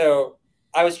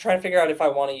I was trying to figure out if I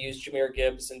want to use Jahmyr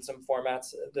Gibbs in some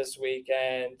formats this week,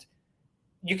 and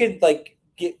you could like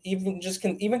even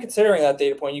considering that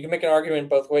data point, you can make an argument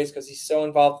both ways because he's so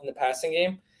involved in the passing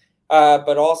game.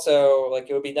 But also, like,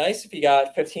 it would be nice if he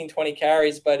got 15, 20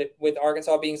 carries, but with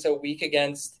Arkansas being so weak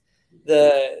against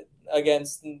the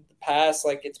pass,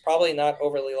 like, it's probably not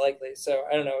overly likely. So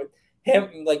I don't know.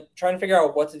 Him, like, trying to figure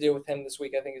out what to do with him this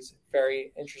week, I think is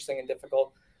very interesting and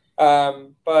difficult.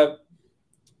 But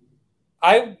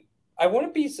I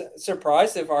wouldn't be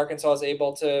surprised if Arkansas is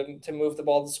able to move the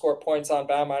ball to score points on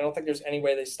Bama. I don't think there's any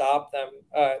way they stop them.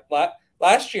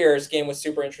 Last year's game was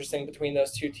super interesting between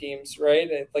those two teams, right?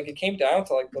 It came down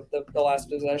to like the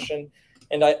last possession,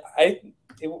 and I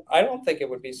I don't think it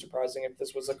would be surprising if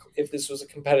this was a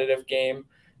competitive game.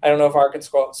 I don't know if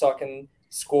Arkansas can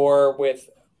score with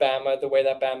Bama the way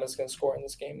that Bama's going to score in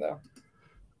this game, though.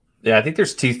 Yeah, I think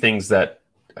there's two things that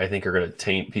I think are going to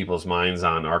taint people's minds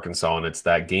on Arkansas, and it's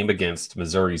that game against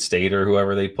Missouri State or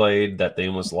whoever they played that they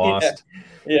almost lost,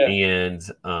 and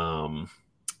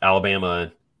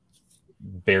Alabama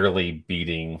barely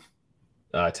beating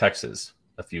Texas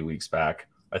a few weeks back.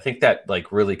 I think that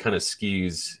like really kind of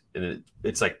skews, and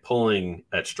it's like pulling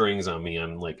at strings on me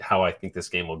on like how I think this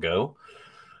game will go.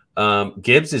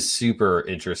 Gibbs is super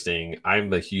interesting.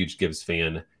 I'm a huge Gibbs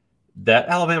fan. That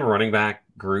Alabama running back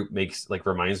group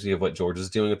reminds me of what Georgia's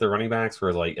doing with their running backs,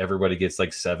 where like everybody gets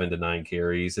like 7 to 9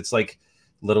 carries. It's like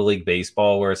Little League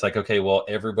baseball, where it's like, okay, well,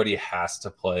 everybody has to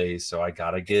play, so I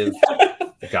gotta give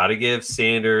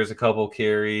Sanders a couple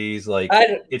carries. Like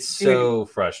it's so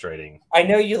frustrating. I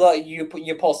know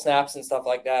you pull snaps and stuff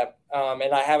like that,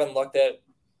 and I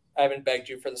haven't begged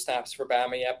you for the snaps for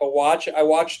Bama yet, but I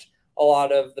watched a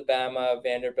lot of the Bama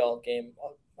Vanderbilt game.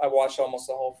 I watched almost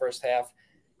the whole first half.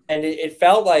 And it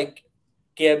felt like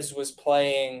Gibbs was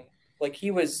playing like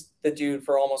he was the dude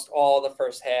for almost all the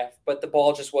first half, but the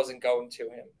ball just wasn't going to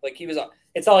him. Like it's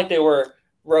not like they were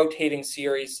rotating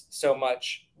series so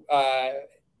much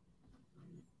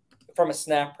from a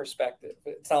snap perspective.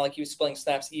 It's not like he was splitting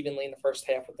snaps evenly in the first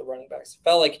half with the running backs. It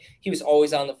felt like he was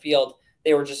always on the field.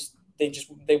 They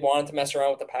wanted to mess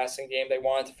around with the passing game. They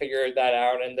wanted to figure that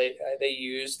out, and they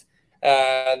used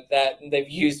they've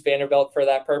used Vanderbilt for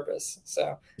that purpose.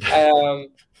 So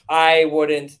I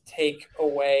wouldn't take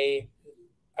away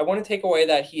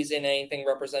that he's in anything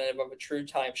representative of a true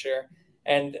timeshare.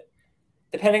 And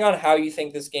depending on how you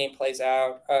think this game plays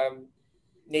out,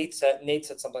 Nate said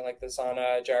something like this on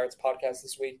Jared's podcast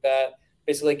this week, that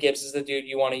basically Gibbs is the dude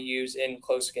you want to use in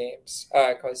close games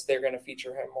because they're going to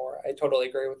feature him more. I totally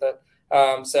agree with it.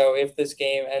 So if this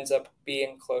game ends up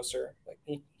being closer, like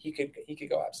he could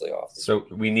go absolutely off. So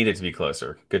we need it to be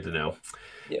closer. Good to know.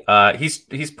 Yeah.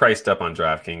 He's priced up on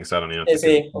DraftKings, so I don't even have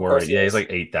to worry. Yeah, he's like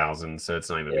 8,000, so it's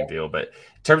not even a big deal. But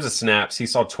in terms of snaps, he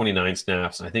saw 29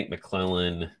 snaps, and I think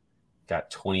McClellan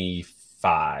got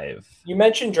 25. You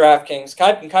mentioned DraftKings.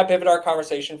 Can I pivot our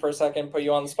conversation for a second? Put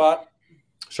you on the spot.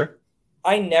 Sure.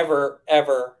 I never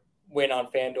ever win on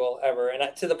FanDuel ever,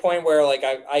 and to the point where like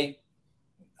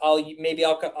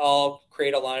I'll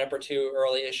create a lineup or two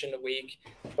early-ish in the week,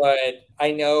 but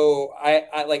I know I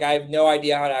have no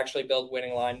idea how to actually build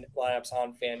winning lineups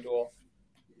on FanDuel.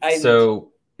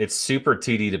 So it's super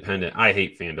TD dependent. I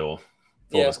hate FanDuel.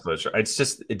 Full disclosure, it's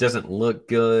just it doesn't look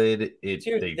good.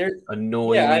 They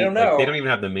annoy me. I don't know. Like, they don't even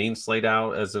have the main slate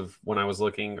out as of when I was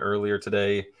looking earlier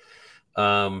today.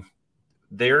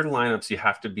 Their lineups you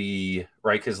have to be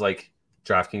right because like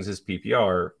DraftKings is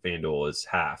PPR, FanDuel is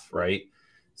half, right?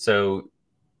 So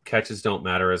catches don't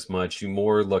matter as much. You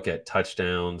more look at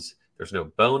touchdowns. There's no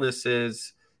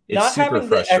bonuses. It's not super having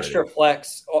the extra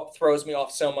flex throws me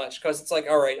off so much because it's like,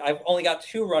 all right, I've only got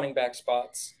 2 running back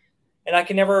spots, and I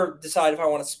can never decide if I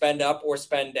want to spend up or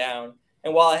spend down.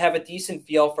 And while I have a decent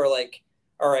feel for like,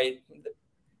 all right, the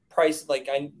price, like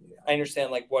I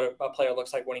understand like what a player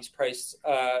looks like when he's priced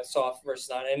soft versus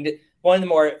not. And one of the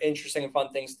more interesting and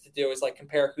fun things to do is like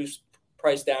compare who's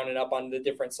priced down and up on the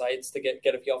different sites to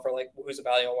get a feel for like who's a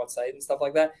value on what site and stuff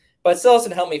like that. But it still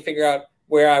doesn't help me figure out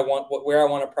where I want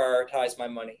to prioritize my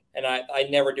money, and I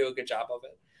never do a good job of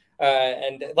it.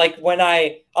 And like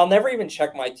I'll never even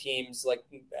check my teams like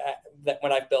that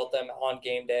when I've built them on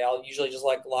game day. I'll usually just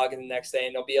like log in the next day,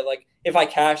 and it'll be like if I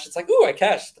cash, it's like, ooh, I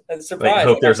cashed. And surprise! Like,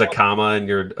 hope there's a comma in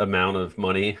your amount of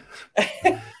money.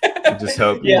 Just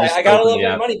hope. Yeah, I got a little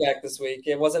bit of money back this week.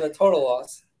 It wasn't a total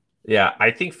loss. Yeah, I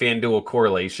think FanDuel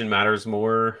correlation matters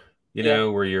more,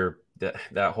 know, where you're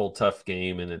that whole tough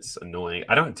game and it's annoying.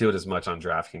 I don't do it as much on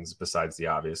DraftKings besides the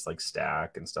obvious like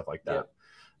stack and stuff like that.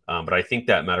 Yeah. But I think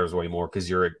that matters way more because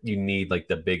you need like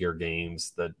the bigger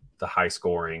games, the high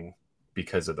scoring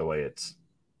because of the way it's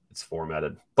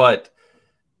formatted. But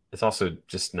it's also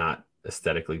just not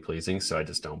aesthetically pleasing, so I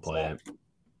just don't play it.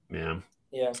 Yeah.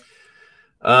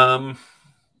 Yeah.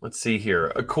 Let's see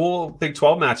here. A cool Big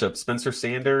 12 matchup. Spencer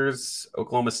Sanders,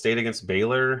 Oklahoma State against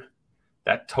Baylor.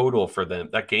 That total for them,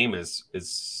 that game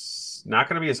is not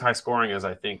going to be as high scoring as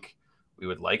I think we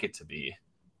would like it to be.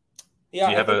 Yeah,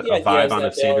 do you have a vibe on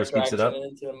if Sanders keeps it up?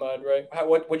 Into the mud, right?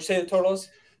 What'd you say the total is?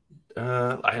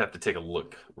 I have to take a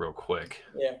look real quick.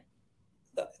 Yeah.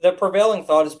 The prevailing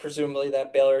thought is presumably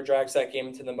that Baylor drags that game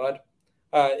into the mud.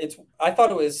 I thought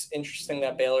it was interesting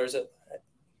that Baylor is a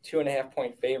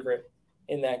 2.5-point favorite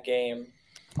in that game.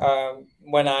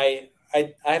 When I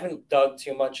haven't dug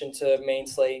too much into main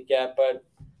slate yet, but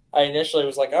I initially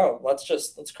was like, oh, let's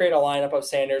create a lineup of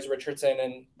Sanders, Richardson,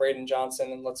 and Braden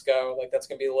Johnson, and let's go. Like that's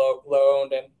gonna be low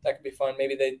owned, and that could be fun.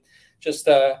 Maybe they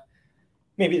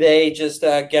just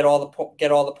get all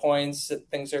the points.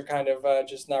 Things are kind of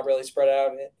just not really spread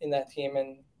out in that team,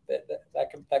 and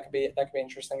that could be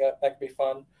interesting. That could be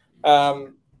fun.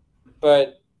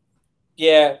 But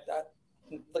yeah,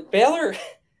 like Baylor.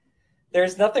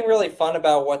 There's nothing really fun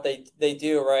about what they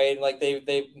do, right? Like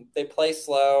they play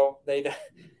slow. They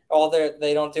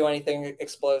don't do anything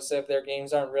explosive. Their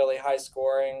games aren't really high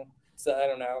scoring. So I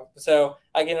don't know. So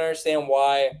I can understand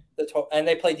why and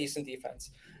they play decent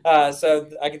defense. So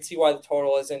I can see why the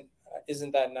total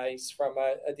isn't that nice from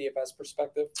a DFS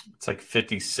perspective. It's like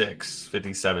 56,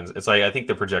 57. It's like I think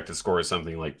the projected score is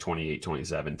something like 28,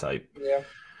 27 type. Yeah.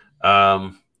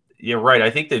 Yeah, right. I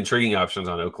think the intriguing options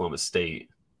on Oklahoma State,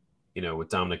 with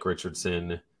Dominic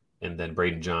Richardson and then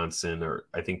Braden Johnson,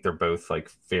 I think they're both like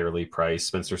fairly priced.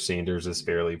 Spencer Sanders is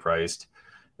fairly priced.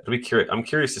 I'm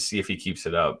curious to see if he keeps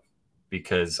it up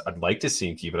because I'd like to see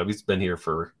him keep it up. He's been here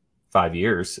for 5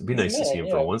 years. It'd be nice to see him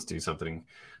for once do something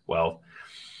well.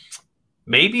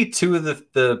 Maybe two of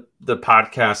the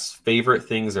podcast's favorite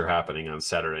things are happening on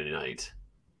Saturday night.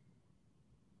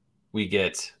 We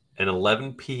get an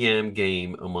 11 p.m.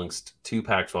 game amongst two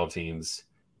Pac-12 teams,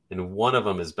 and one of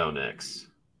them is Bo Nix.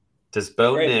 Does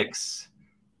Bo Nix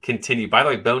continue? By the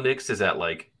way, Bo Nix is at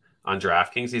on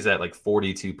DraftKings, he's at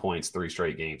 42 points, 3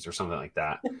 straight games or something like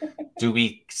that. Do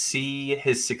we see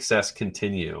his success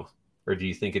continue, or do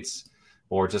you think it's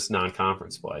more just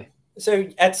non-conference play? So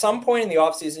at some point in the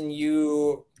offseason,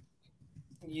 you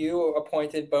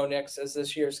appointed Bo Nix as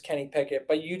this year's Kenny Pickett,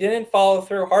 but you didn't follow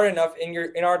through hard enough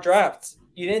in our drafts.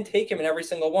 You didn't take him in every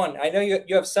single one. I know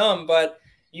you have some, but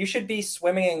you should be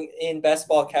swimming in best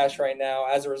ball cash right now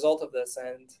as a result of this.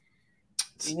 And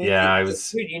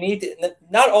you need to,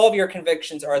 not all of your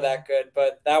convictions are that good,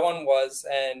 but that one was.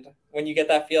 And when you get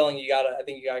that feeling, I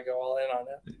think you gotta go all in on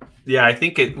it. Yeah, I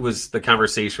think it was the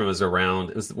conversation was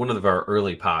around. It was one of our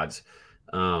early pods,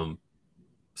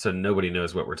 so nobody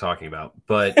knows what we're talking about.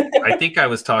 But I think I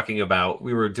was talking about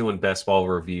we were doing best ball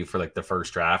review for the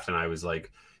first draft, and I was like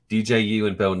DJU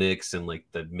and Bo Nix in the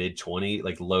mid 20,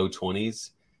 low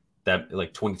 20s. That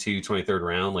 22, 23rd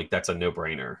round, that's a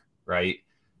no-brainer, right?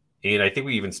 And I think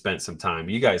we even spent some time.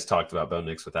 You guys talked about Bo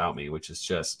Nix without me, which is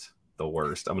just the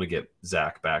worst. I'm going to get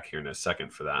Zach back here in a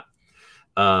second for that.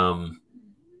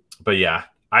 But yeah,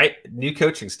 new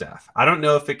coaching staff. I don't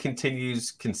know if it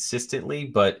continues consistently,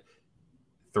 but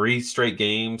 3 straight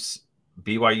games,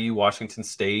 BYU, Washington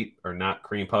State are not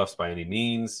cream puffs by any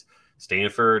means.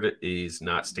 Stanford is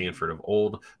not Stanford of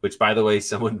old, which, by the way,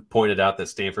 someone pointed out that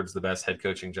Stanford's the best head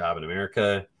coaching job in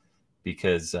America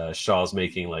because Shaw's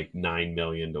making $9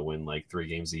 million to win 3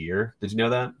 games a year. Did you know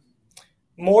that?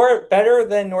 Better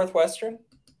than Northwestern?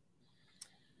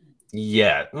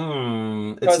 Yeah.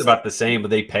 It's about the same,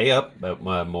 but they pay up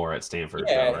more at Stanford,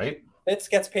 though, right? It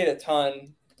gets paid a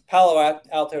ton. Palo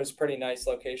Alto is a pretty nice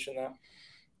location, though.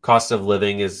 Cost of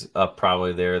living is up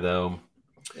probably there, though.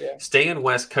 Yeah. Staying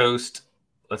West Coast,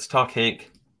 let's talk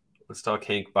Hank. Let's talk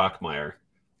Hank Bachmeier.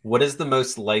 What is the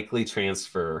most likely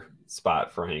transfer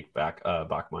spot for Hank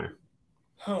Bachmeier?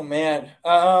 Oh man,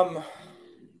 so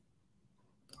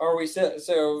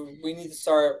we need to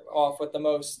start off with the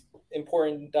most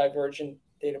important divergent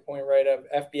data point, right? Of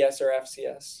FBS or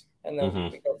FCS, and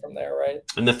then we go from there, right?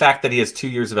 And the fact that he has 2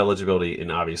 years of eligibility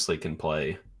and obviously can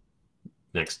play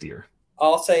next year.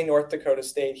 I'll say North Dakota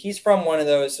State. He's from one of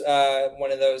those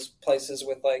places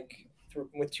with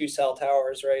 2 cell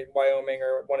towers, right? Wyoming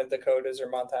or one of Dakotas or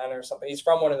Montana or something. He's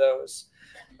from one of those,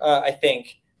 I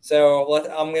think. So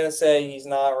I'm going to say he's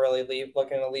not really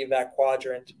looking to leave that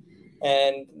quadrant.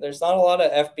 And there's not a lot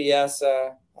of FBS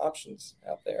options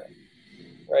out there,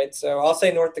 right? So I'll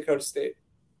say North Dakota State.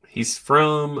 He's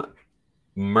from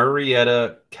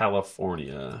Murrieta,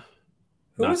 California.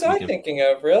 Who was I thinking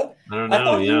of, really? I don't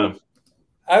know,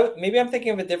 Maybe I'm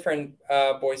thinking of a different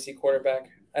Boise quarterback.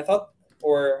 I don't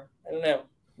know.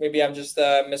 Maybe I'm just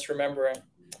misremembering.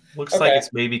 Looks like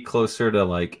it's maybe closer to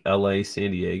LA,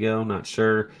 San Diego. Not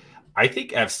sure. I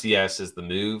think FCS is the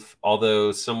move.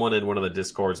 Although someone in one of the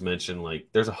Discords mentioned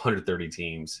there's 130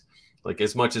 teams.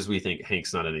 As much as we think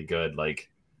Hank's not any good,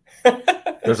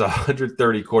 there's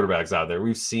 130 quarterbacks out there.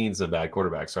 We've seen some bad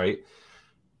quarterbacks, right?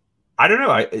 I don't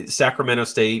know. Sacramento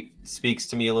State speaks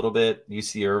to me a little bit.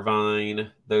 UC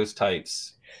Irvine, those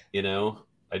types,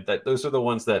 those are the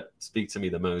ones that speak to me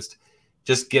the most.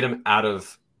 Just get him out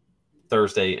of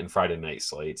Thursday and Friday night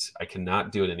slates. I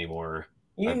cannot do it anymore.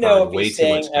 If he's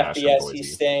staying FBS,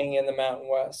 he's staying in the Mountain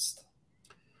West.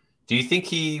 Do you think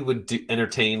he would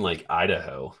entertain like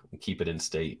Idaho and keep it in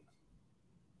state?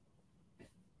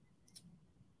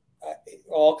 It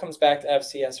all comes back to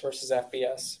FCS versus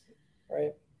FBS,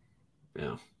 right?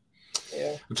 Yeah.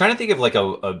 Yeah. I'm trying to think of like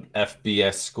a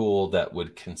FBS school that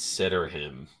would consider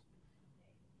him.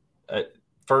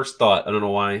 First thought, I don't know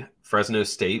why Fresno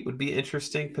State would be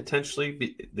interesting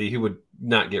potentially. He would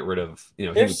not get rid of, he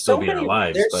would still be in our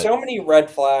lives. There's so many red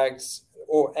flags,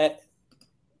 or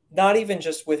not even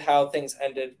just with how things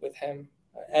ended with him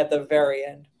at the very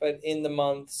end, but in the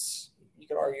months, you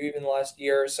could argue even the last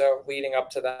year or so leading up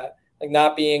to that, like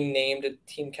not being named a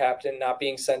team captain, not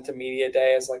being sent to media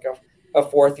day as like a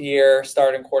fourth year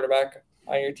starting quarterback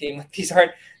on your team. Like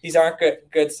these aren't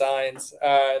good signs.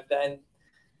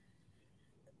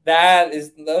 Then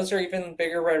those are even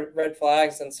bigger red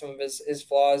flags than some of his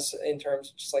flaws in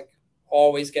terms of just like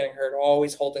always getting hurt,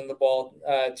 always holding the ball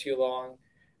too long.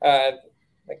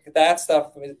 Like that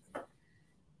stuff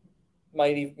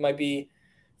might be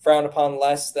frowned upon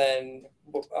less than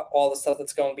all the stuff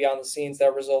that's going beyond the scenes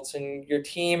that results in your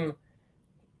team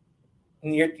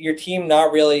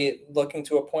not really looking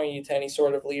to appoint you to any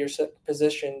sort of leadership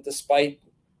position despite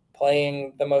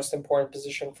playing the most important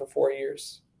position for 4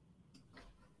 years.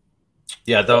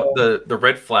 Yeah, the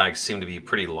red flags seem to be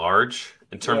pretty large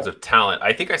in terms of talent.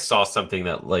 I think I saw something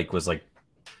that like was like,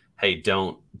 hey,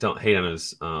 don't hate on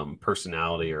his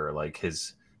personality or like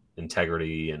his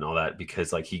integrity and all that,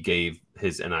 because like he gave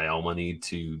his NIL money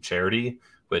to charity,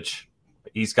 which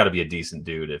he's got to be a decent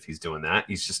dude if he's doing that.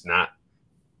 He's just not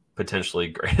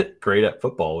potentially great at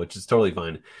football, which is totally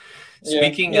fine.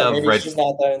 Speaking of maybe red, she's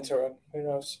not that into it. Who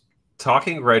knows?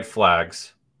 Talking red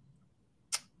flags,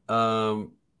 Colorado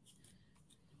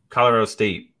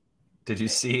State. Did you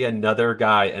see another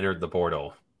guy entered the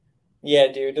portal?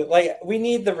 Yeah, dude. Like we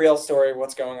need the real story of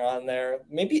what's going on there.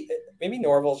 Maybe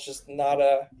Norval's just not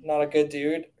a good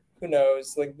dude. Who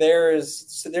knows? Like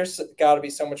there's got to be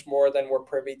so much more than we're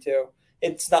privy to.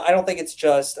 It's not. I don't think it's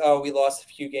just we lost a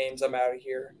few games, I'm out of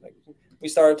here. Like we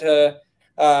started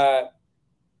to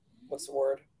what's the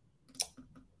word?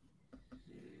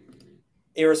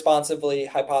 Irresponsibly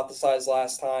hypothesize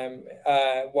last time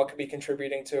what could be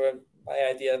contributing to my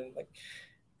idea. Like,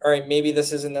 all right, maybe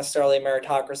this isn't necessarily a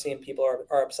meritocracy and people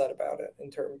are upset about it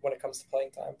when it comes to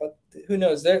playing time. But who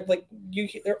knows? There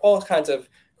are all kinds of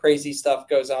crazy stuff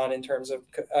goes on in terms of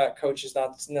coaches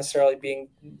not necessarily being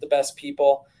the best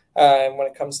people when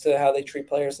it comes to how they treat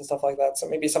players and stuff like that. So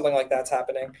maybe something like that's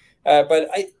happening. But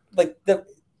I like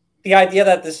the idea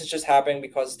that this is just happening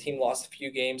because the team lost a few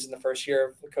games in the first year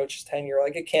of the coach's tenure.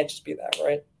 Like it can't just be that,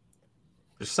 right?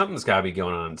 Something's got to be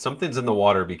going on. Something's in the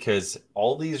water because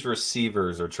all these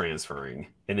receivers are transferring,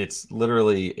 and it's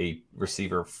literally a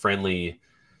receiver-friendly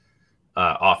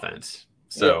offense.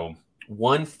 So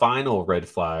one final red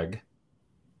flag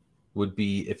would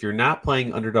be if you're not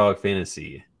playing underdog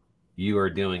fantasy, you are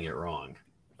doing it wrong.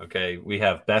 Okay, we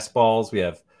have best balls, we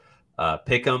have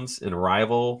pick'ems and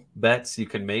rival bets you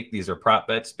can make. These are prop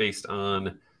bets based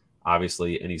on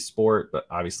obviously any sport, but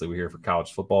obviously we're here for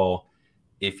college football.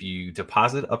 If you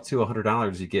deposit up to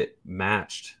 $100, you get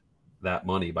matched that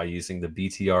money by using the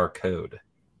BTR code.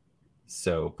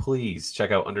 So please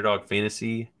check out Underdog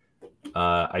Fantasy.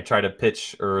 I try to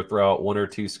pitch or throw out 1 or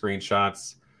 2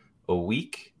 screenshots a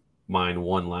week. Mine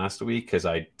won last week because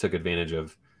I took advantage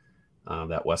of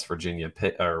that West Virginia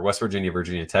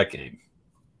Virginia Tech game.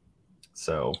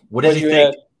 So what did you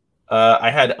think?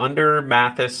 I had under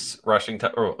Mathis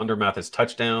under Mathis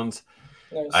touchdowns.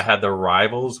 Nice. I had the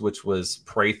rivals, which was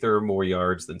Prather more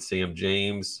yards than Sam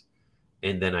James.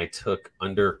 And then I took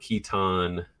under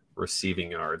Keaton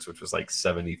receiving yards, which was like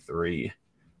 73.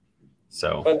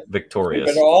 So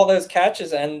victorious. But all those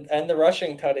catches and the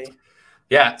rushing tutty.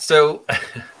 Yeah. So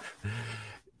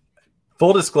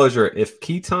full disclosure, if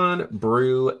Keaton,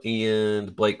 Brew,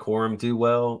 and Blake Corum do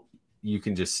well, you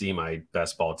can just see my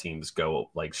best ball teams go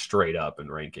like straight up in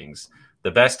rankings.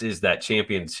 The best is that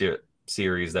championship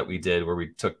series that we did where we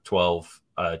took 12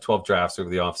 drafts over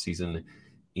the offseason,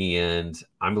 and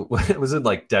I was in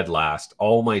like dead last.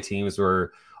 All my teams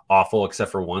were awful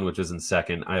except for one, which was in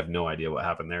second. I have no idea what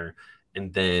happened there.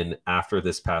 And then after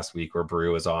this past week where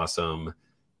Brew was awesome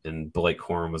and Blake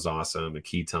Corum was awesome and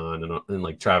Keaton and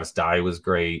like Travis Dye was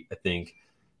great, I think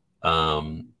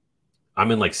I'm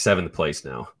in like 7th place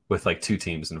now with like 2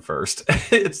 teams in first.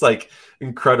 It's like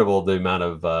incredible the amount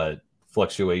of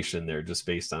fluctuation there just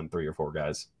based on 3 or 4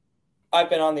 guys. I've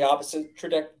been on the opposite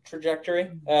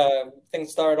trajectory.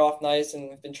 Things started off nice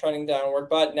and have been trending downward,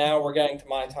 but now we're getting to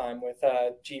my time with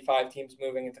G5 teams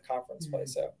moving into conference play.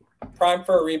 So prime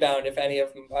for a rebound if any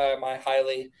of my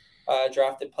highly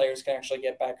drafted players can actually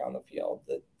get back on the field.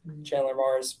 Chandler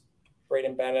Mars,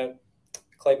 Braden Bennett,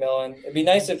 Clay Millen. It'd be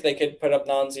nice if they could put up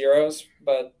non-zeros,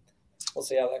 but we'll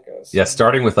see how that goes. Yeah,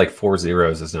 starting with like 4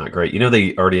 zeros is not great.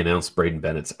 They already announced Braden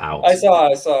Bennett's out. I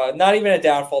saw. Not even a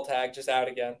doubtful tag, just out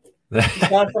again. He's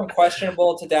gone from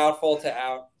questionable to doubtful to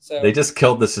out. So they just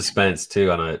killed the suspense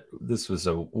too this was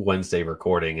a Wednesday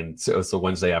recording, and so it was the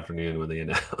Wednesday afternoon when they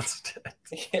announced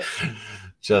it. Yeah.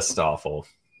 Just awful.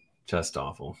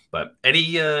 But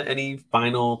any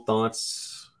final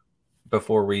thoughts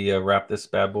before we wrap this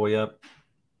bad boy up?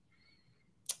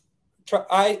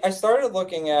 I started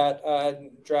looking at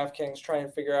DraftKings, trying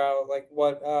to figure out like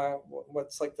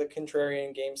what's like the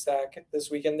contrarian game stack this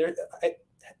weekend.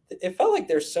 It felt like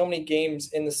there's so many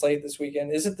games in the slate this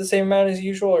weekend. Is it the same amount as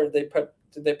usual, or did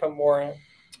they put more in?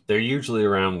 They're usually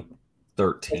around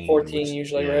 13, like 14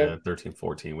 usually, right? 13,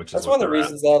 14, which that's is one of the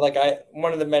reasons that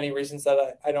one of the many reasons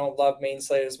that I don't love main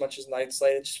slate as much as night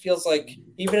slate. It just feels like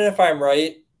even if I'm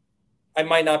right, I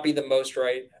might not be the most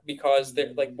right, because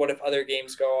they're like, what if other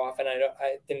games go off and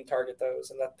I didn't target those,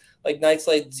 and that like night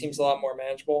slate seems a lot more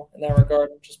manageable in that regard,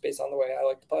 just based on the way I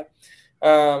like to play.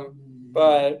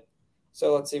 But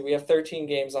so let's see, we have 13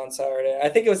 games on Saturday. I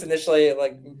think it was initially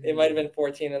like it might have been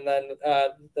 14, and then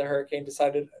the Hurricane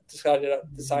decided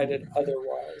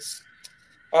otherwise.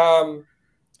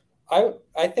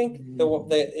 I think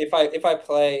if I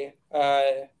play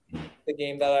the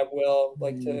game that I will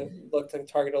like to look to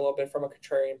target a little bit from a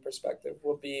contrarian perspective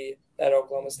will be that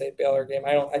Oklahoma State Baylor game.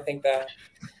 I think that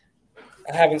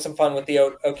having some fun with the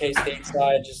OK State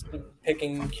side, just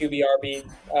picking QBRB,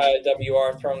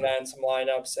 WR, throwing that in some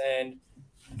lineups, and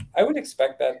I would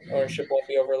expect that ownership won't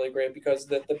be overly great, because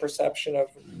the perception of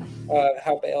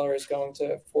how Baylor is going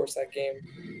to force that game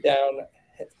down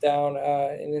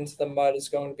and into the mud is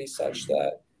going to be such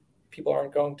that people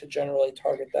aren't going to generally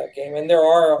target that game. And there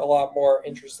are a lot more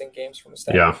interesting games from a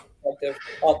stat perspective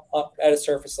at a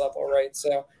surface level, right?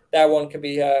 So that one could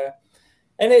be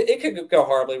and it could go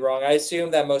horribly wrong. I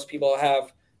assume that most people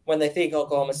have, when they think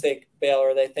Oklahoma State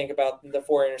Baylor, they think about the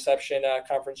 4-interception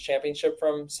conference championship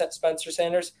from Spencer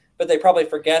Sanders, but they probably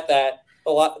forget that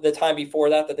the time before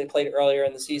that they played earlier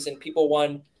in the season, people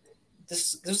won.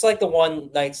 This is like the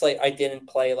one night slate I didn't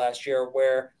play last year,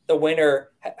 where the winner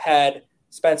had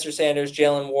Spencer Sanders,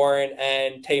 Jalen Warren,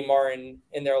 and Tay Martin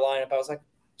in their lineup. I was like,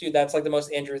 dude, that's like the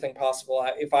most Andrew thing possible.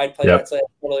 If I'd played that slate,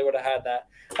 I totally would have had that.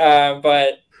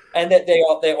 And that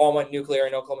they all went nuclear,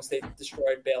 and Oklahoma State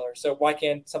destroyed Baylor. So why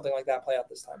can't something like that play out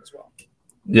this time as well?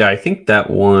 Yeah, I think that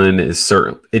one is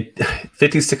certain.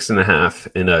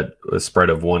 56.5 in a spread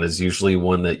of 1 is usually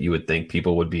one that you would think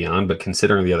people would be on, but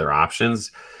considering the other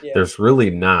options, there's really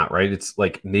not, right? It's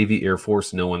like Navy Air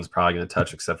Force, no one's probably going to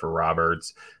touch except for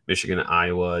Roberts. Michigan,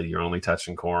 Iowa, you're only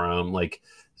touching Corum. Like,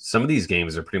 some of these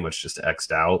games are pretty much just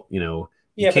X'd out. Yeah,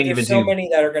 but there's so many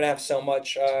that are going to have so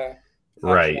much.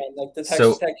 Right. Like the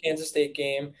Texas Tech Kansas State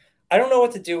game. I don't know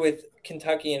what to do with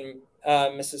Kentucky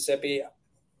and Mississippi.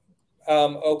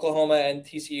 Oklahoma and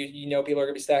TCU, people are going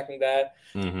to be stacking that.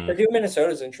 Purdue,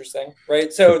 Minnesota is interesting,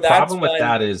 right? So the problem with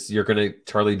that is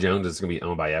Charlie Jones is going to be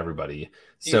owned by everybody.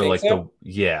 So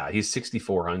he's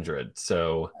 6,400.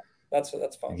 So that's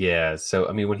fun. Yeah. So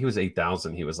I mean, when he was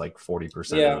 8,000, he was like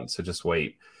 40% owned. So just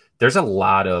wait. There's a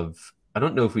lot of. I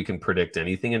don't know if we can predict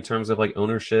anything in terms of like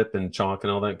ownership and chalk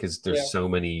and all that, because there's so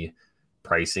many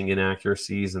pricing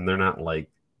inaccuracies, and they're not like,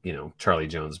 Charlie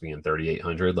Jones being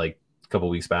 3,800 like a couple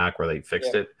weeks back where they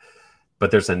fixed it. But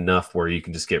there's enough where you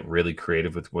can just get really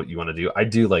creative with what you want to do. I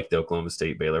do like the Oklahoma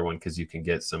State Baylor one, because you can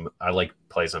get I like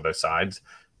plays on both sides,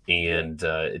 and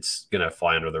it's going to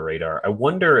fly under the radar. I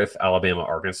wonder if Alabama,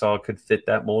 Arkansas could fit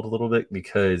that mold a little bit,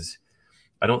 because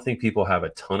I don't think people have a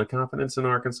ton of confidence in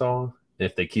Arkansas.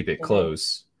 If they keep it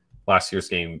close, last year's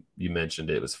game, you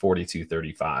mentioned it was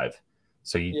 42-35.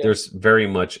 So there's very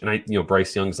much, and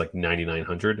Bryce Young's like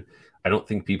 9,900. I don't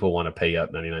think people want to pay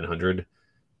up 9,900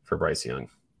 for Bryce Young.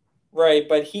 Right,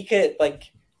 but he could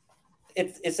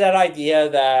it's that idea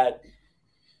that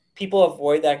people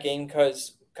avoid that game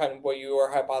because kind of what you were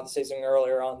hypothesizing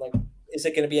earlier on, like, is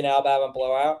it going to be an Alabama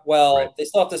blowout? Well, they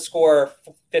still have to score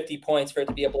 50 points for it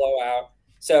to be a blowout.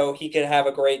 So he could have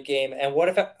a great game. And what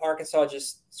if Arkansas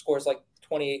just scores like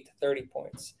 28 to 30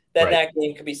 points? Then that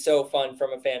game could be so fun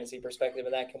from a fantasy perspective,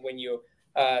 and that can win you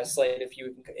slate if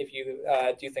you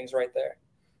do things right there.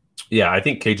 Yeah, I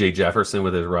think KJ Jefferson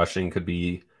with his rushing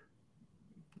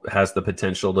has the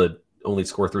potential to only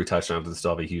score 3 touchdowns and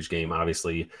still have a huge game.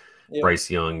 Obviously, Bryce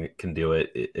Young can do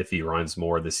it if he runs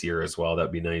more this year as well.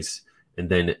 That'd be nice. And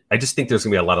then I just think there's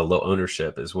going to be a lot of low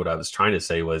ownership, is what I was trying to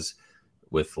say, was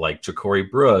with like Ja'Cory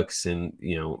Brooks, and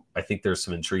I think there's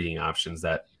some intriguing options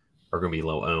that are going to be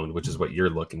low owned, which is what you're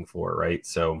looking for, right?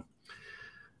 So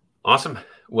awesome.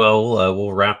 Well,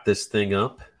 we'll wrap this thing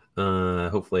up.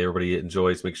 Hopefully everybody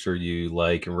enjoys. Make sure you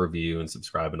like and review and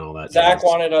subscribe and all that. Zach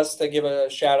wanted us to give a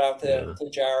shout out to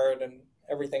Jared and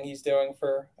everything he's doing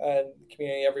for the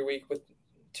community every week with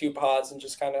 2 pods and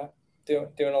just kind of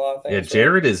doing a lot of things. Yeah,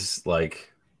 Jared is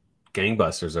like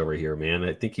gangbusters over here, man.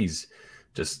 I think he's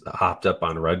just hopped up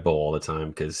on Red Bull all the time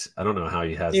because I don't know how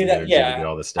he has the energy to get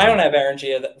all this stuff. I don't have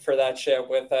energy for that shit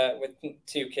with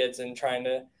 2 kids and trying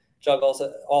to juggle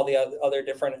all the other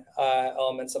different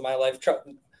elements of my life.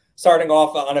 Starting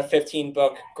off on a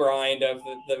 15-book grind of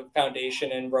the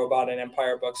Foundation and Robot and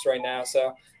Empire books right now,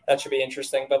 so that should be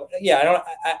interesting. But yeah,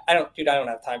 I don't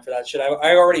have time for that shit.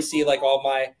 I already see like all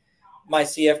my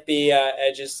CFB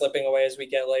edges slipping away as we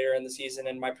get later in the season,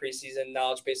 and my preseason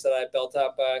knowledge base that I built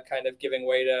up kind of giving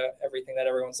way to everything that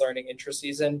everyone's learning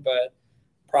intra-season. But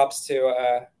props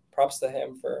to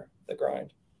him for the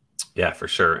grind. Yeah, for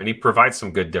sure. And he provides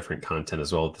some good different content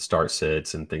as well with the start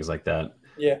sits and things like that.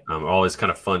 Yeah. Always kind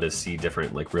of fun to see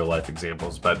different like real life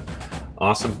examples, but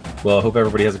awesome. Well, I hope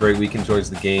everybody has a great week,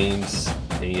 enjoys the games,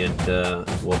 and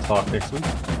we'll talk next week.